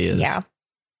Sasuke is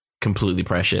completely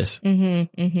precious.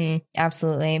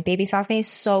 Absolutely. Baby Sasuke is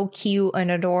so cute and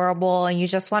adorable, and you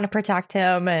just want to protect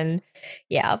him. And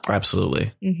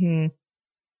absolutely.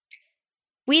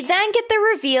 We then get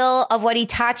the reveal of what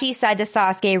Itachi said to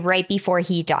Sasuke right before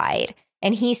he died.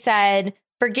 And he said,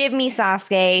 "Forgive me,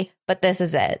 Sasuke, but this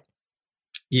is it."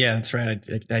 Yeah, that's right.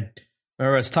 I remember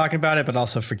I was talking about it, but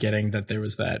also forgetting that there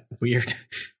was that weird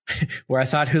where I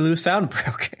thought Hulu's sound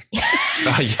broke.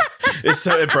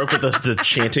 It broke, but the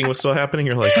chanting was still happening.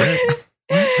 You're like, what?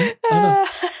 Oh, no.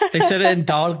 They said it in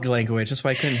dog language. That's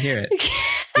why I couldn't hear it.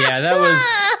 Yeah,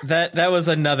 that was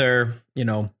another,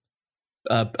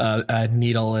 a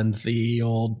needle in the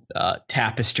old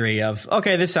tapestry of,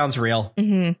 okay, this sounds real.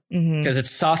 Because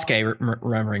it's Sasuke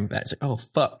remembering that. It's like, oh,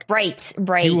 fuck. Right.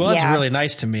 He was really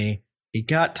nice to me. He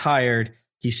got tired.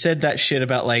 He said that shit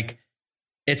about, like,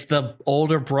 it's the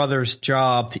older brother's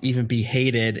job to even be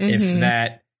hated if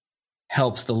that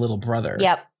helps the little brother.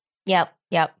 Yep.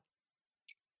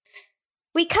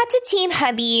 We cut to Team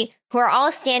Hebi, who are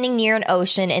all standing near an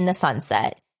ocean in the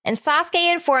sunset. And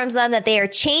Sasuke informs them that they are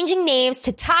changing names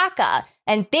to Taka,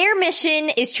 and their mission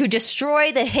is to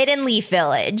destroy the Hidden Leaf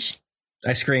Village.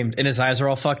 I screamed, and his eyes are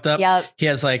all fucked up. Yep. He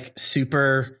has, like,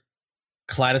 super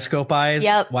kaleidoscope eyes.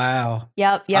 Yep. Wow.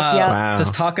 Yep. Wow.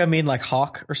 Does Taka mean, like,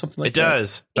 hawk or something like that? It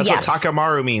does. That's what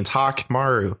Takamaru means. Hawk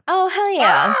Maru. Oh, hell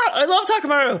yeah. I love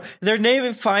Takamaru. They're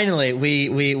naming, finally,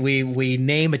 we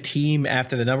name a team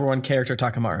after the number one character,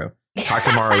 Takamaru.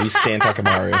 Takamaru. We stand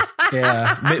Takamaru.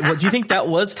 Yeah. Do you think that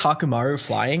was Takamaru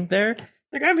flying there?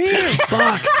 Like, I'm here.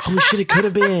 Fuck. Holy shit, it could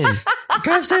have been.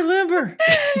 Gotta stay limber.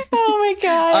 Oh, my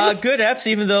God. Good eps,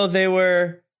 even though they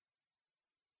were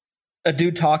a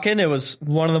dude talking. It was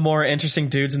one of the more interesting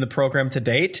dudes in the program to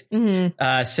date,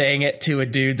 saying it to a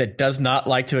dude that does not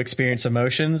like to experience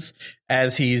emotions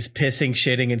as he's pissing,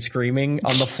 shitting, and screaming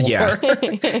on the floor. Yeah.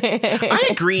 I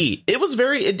agree. It was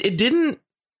it didn't,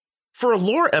 for a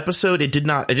lore episode, it did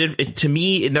not, to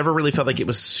me, it never really felt like it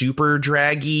was super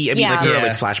draggy. I mean, like, there are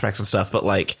like flashbacks and stuff, but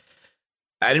like,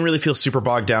 I didn't really feel super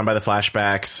bogged down by the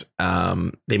flashbacks.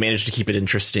 They managed to keep it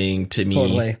interesting to me.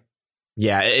 Totally.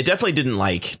 Yeah, it definitely didn't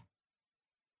like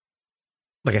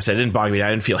I said, it didn't bog me down. I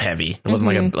didn't feel heavy. It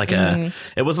wasn't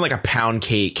it wasn't like a pound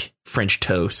cake French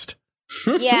toast.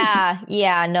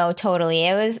 No, totally.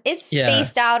 It's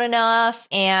spaced out enough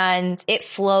and it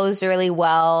flows really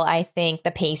well. I think the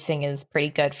pacing is pretty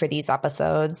good for these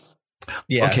episodes.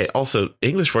 Yeah. Okay. Also,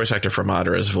 English voice actor for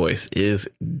Madara's voice is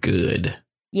good.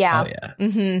 Yeah. Oh, yeah.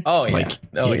 Oh, yeah. Like,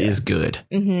 it is good.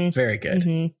 Very good.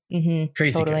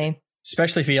 Crazy totally. good.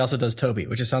 Especially if he also does Toby,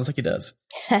 which it sounds like he does.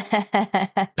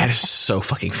 That is so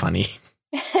fucking funny.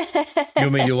 You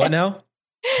want me to do what now?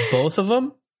 Both of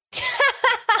them?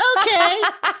 Okay.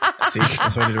 See,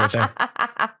 that's what I did right there.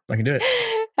 I can do it.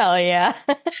 Hell yeah.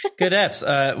 Good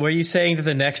eps. Were you saying that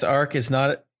the next arc is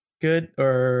not good,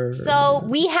 or? So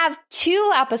we have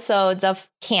 2 episodes of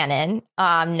canon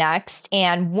next,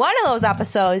 and one of those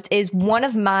episodes is one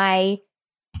of my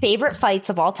favorite fights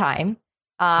of all time.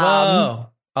 Whoa.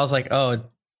 I was like, oh,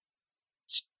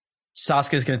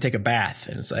 Sasuke's going to take a bath.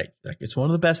 And it's like it's one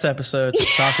of the best episodes.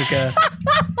 Sasuke's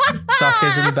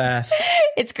in the bath.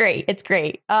 It's great.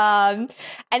 And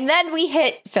then we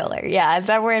hit filler. Yeah,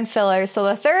 then we're in filler. So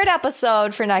the 3rd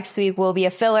episode for next week will be a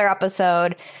filler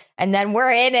episode. And then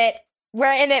we're in it.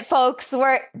 We're in it, folks.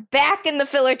 We're back in the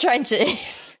filler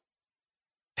trenches.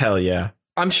 Hell yeah.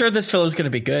 I'm sure this filler is going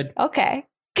to be good. Okay.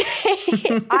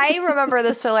 I remember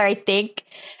this filler, I think,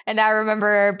 and I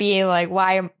remember being like,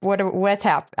 what's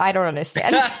happened? I don't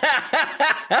understand.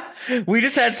 We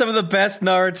just had some of the best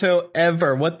Naruto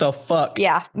ever. What the fuck?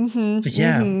 Yeah.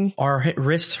 Our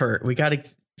wrists hurt. We got to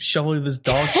shovel this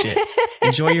dog shit.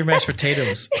 Enjoy your mashed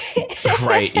potatoes.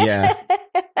 Right, yeah.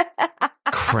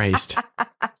 Christ.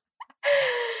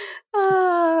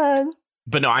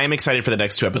 But no, I am excited for the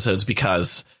next 2 episodes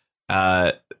because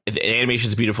the animation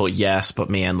is beautiful, yes, but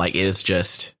man, like, it is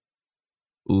just,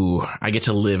 I get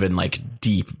to live in like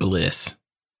deep bliss.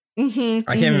 I can't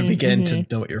even begin to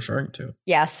know what you're referring to.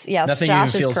 Yes. Nothing Josh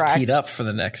even feels teed up for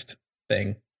the next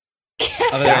thing.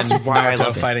 Other than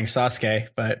Naruto fighting Sasuke,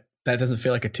 but that doesn't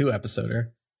feel like a 2-episoder.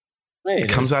 It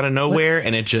comes out of nowhere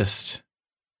and it just,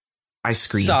 I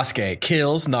scream. Sasuke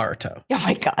kills Naruto. Oh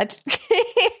my god.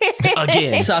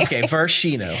 Again. Sasuke versus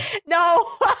Shino. No.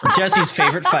 Jesse's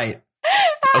favorite fight.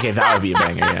 Okay, that would be a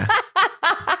banger, yeah.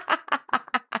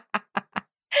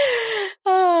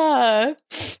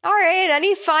 All right.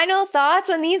 Any final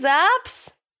thoughts on these apps?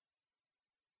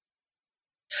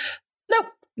 Nope.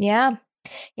 Yeah.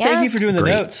 Thank you for doing the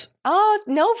notes. Oh,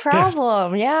 no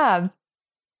problem. Yeah.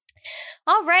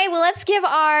 All right. Well, let's give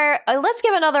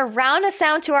another round of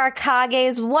sound to our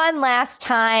Kages one last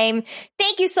time.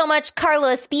 Thank you so much, Carlo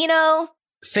Espino.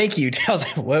 Thank you.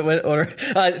 What order?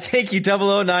 Thank you,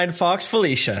 009 Fox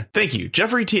Felicia. Thank you,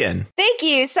 Jeffrey Tien. Thank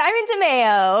you, Simon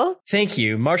DeMeo. Thank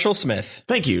you, Marshall Smith.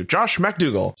 Thank you, Josh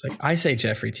McDougall. It's like, I say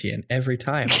Jeffrey Tien every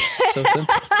time. It's so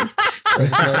simple.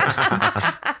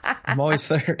 I'm always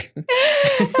third.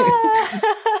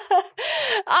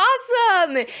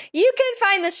 Awesome. You can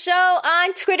find the show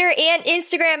on Twitter and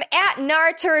Instagram at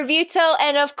Naruto Reviewto.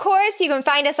 And of course, you can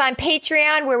find us on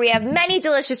Patreon, where we have many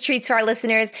delicious treats for our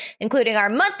listeners, including our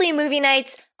monthly movie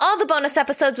nights, all the bonus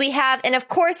episodes we have, and of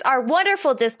course, our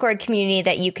wonderful Discord community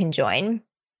that you can join.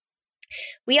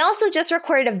 We also just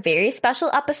recorded a very special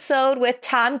episode with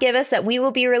Tom Gibas that we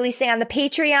will be releasing on the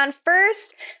Patreon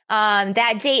first.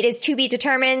 That date is to be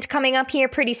determined, coming up here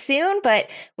pretty soon, but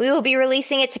we will be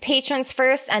releasing it to patrons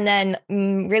first and then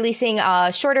releasing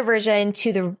a shorter version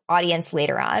to the audience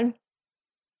later on.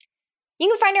 You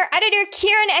can find our editor,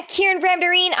 Kieran, at Kieran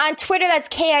Ramdarine on Twitter. That's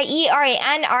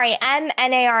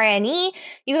KIERANRAMNARNE.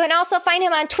 You can also find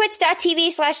him on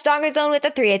twitch.tv/DongerZone with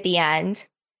a 3 at the end.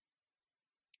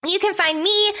 You can find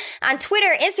me on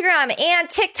Twitter, Instagram, and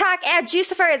TikTok at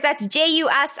Juicifers. That's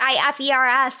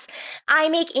JUSIFERS. I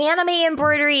make anime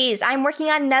embroideries. I'm working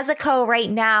on Nezuko right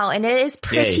now, and it is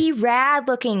pretty rad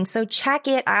looking, so check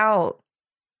it out.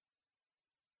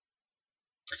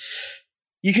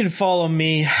 You can follow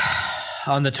me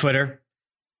on the Twitter.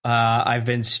 I've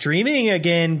been streaming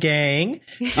again, gang.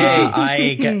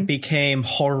 I became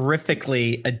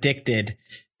horrifically addicted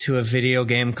to a video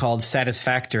game called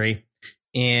Satisfactory.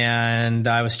 And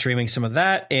I was streaming some of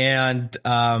that, and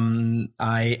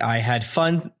I had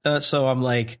fun. So I'm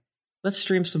like, let's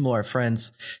stream some more,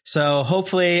 friends. So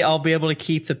hopefully I'll be able to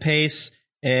keep the pace.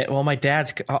 Well, my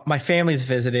family's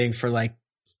visiting for like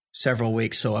several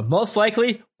weeks, so I most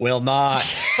likely will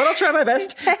not, but I'll try my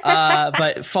best.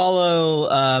 But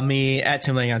follow me at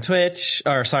Timling on Twitch,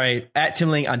 at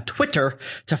Timling on Twitter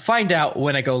to find out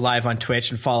when I go live on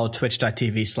Twitch, and follow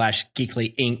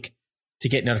twitch.tv/geeklyinc to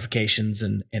get notifications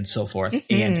and so forth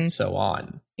and so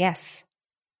on. Yes.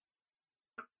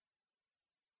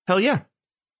 Hell yeah.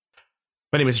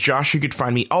 My name is Josh. You could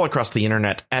find me all across the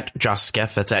internet at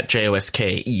Josketh. That's at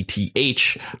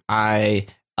JOSKETH. I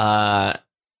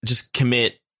just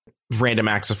commit random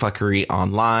acts of fuckery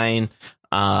online.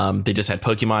 They just had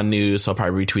Pokemon news, so I'll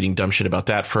probably be retweeting dumb shit about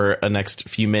that for the next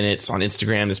few minutes on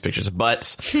Instagram. There's pictures of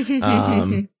butts.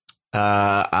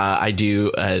 I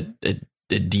do a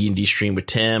D&D stream with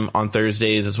Tim on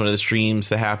Thursdays. It's one of the streams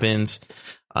that happens.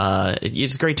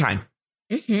 It's a great time.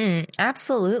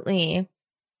 Absolutely.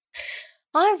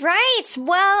 All right.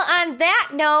 Well, on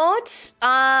that note,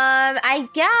 I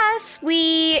guess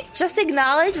we just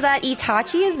acknowledge that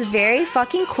Itachi is very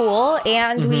fucking cool,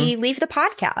 and we leave the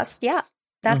podcast. Yeah.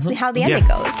 That's how the ending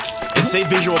goes. And say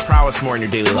visual prowess more in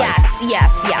your daily life.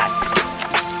 Yes.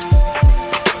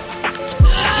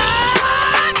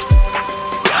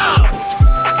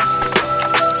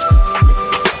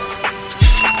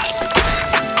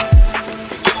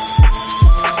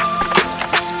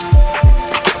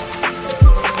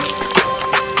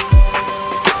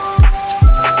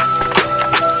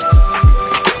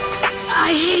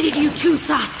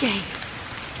 Sasuke.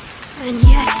 And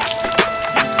yet...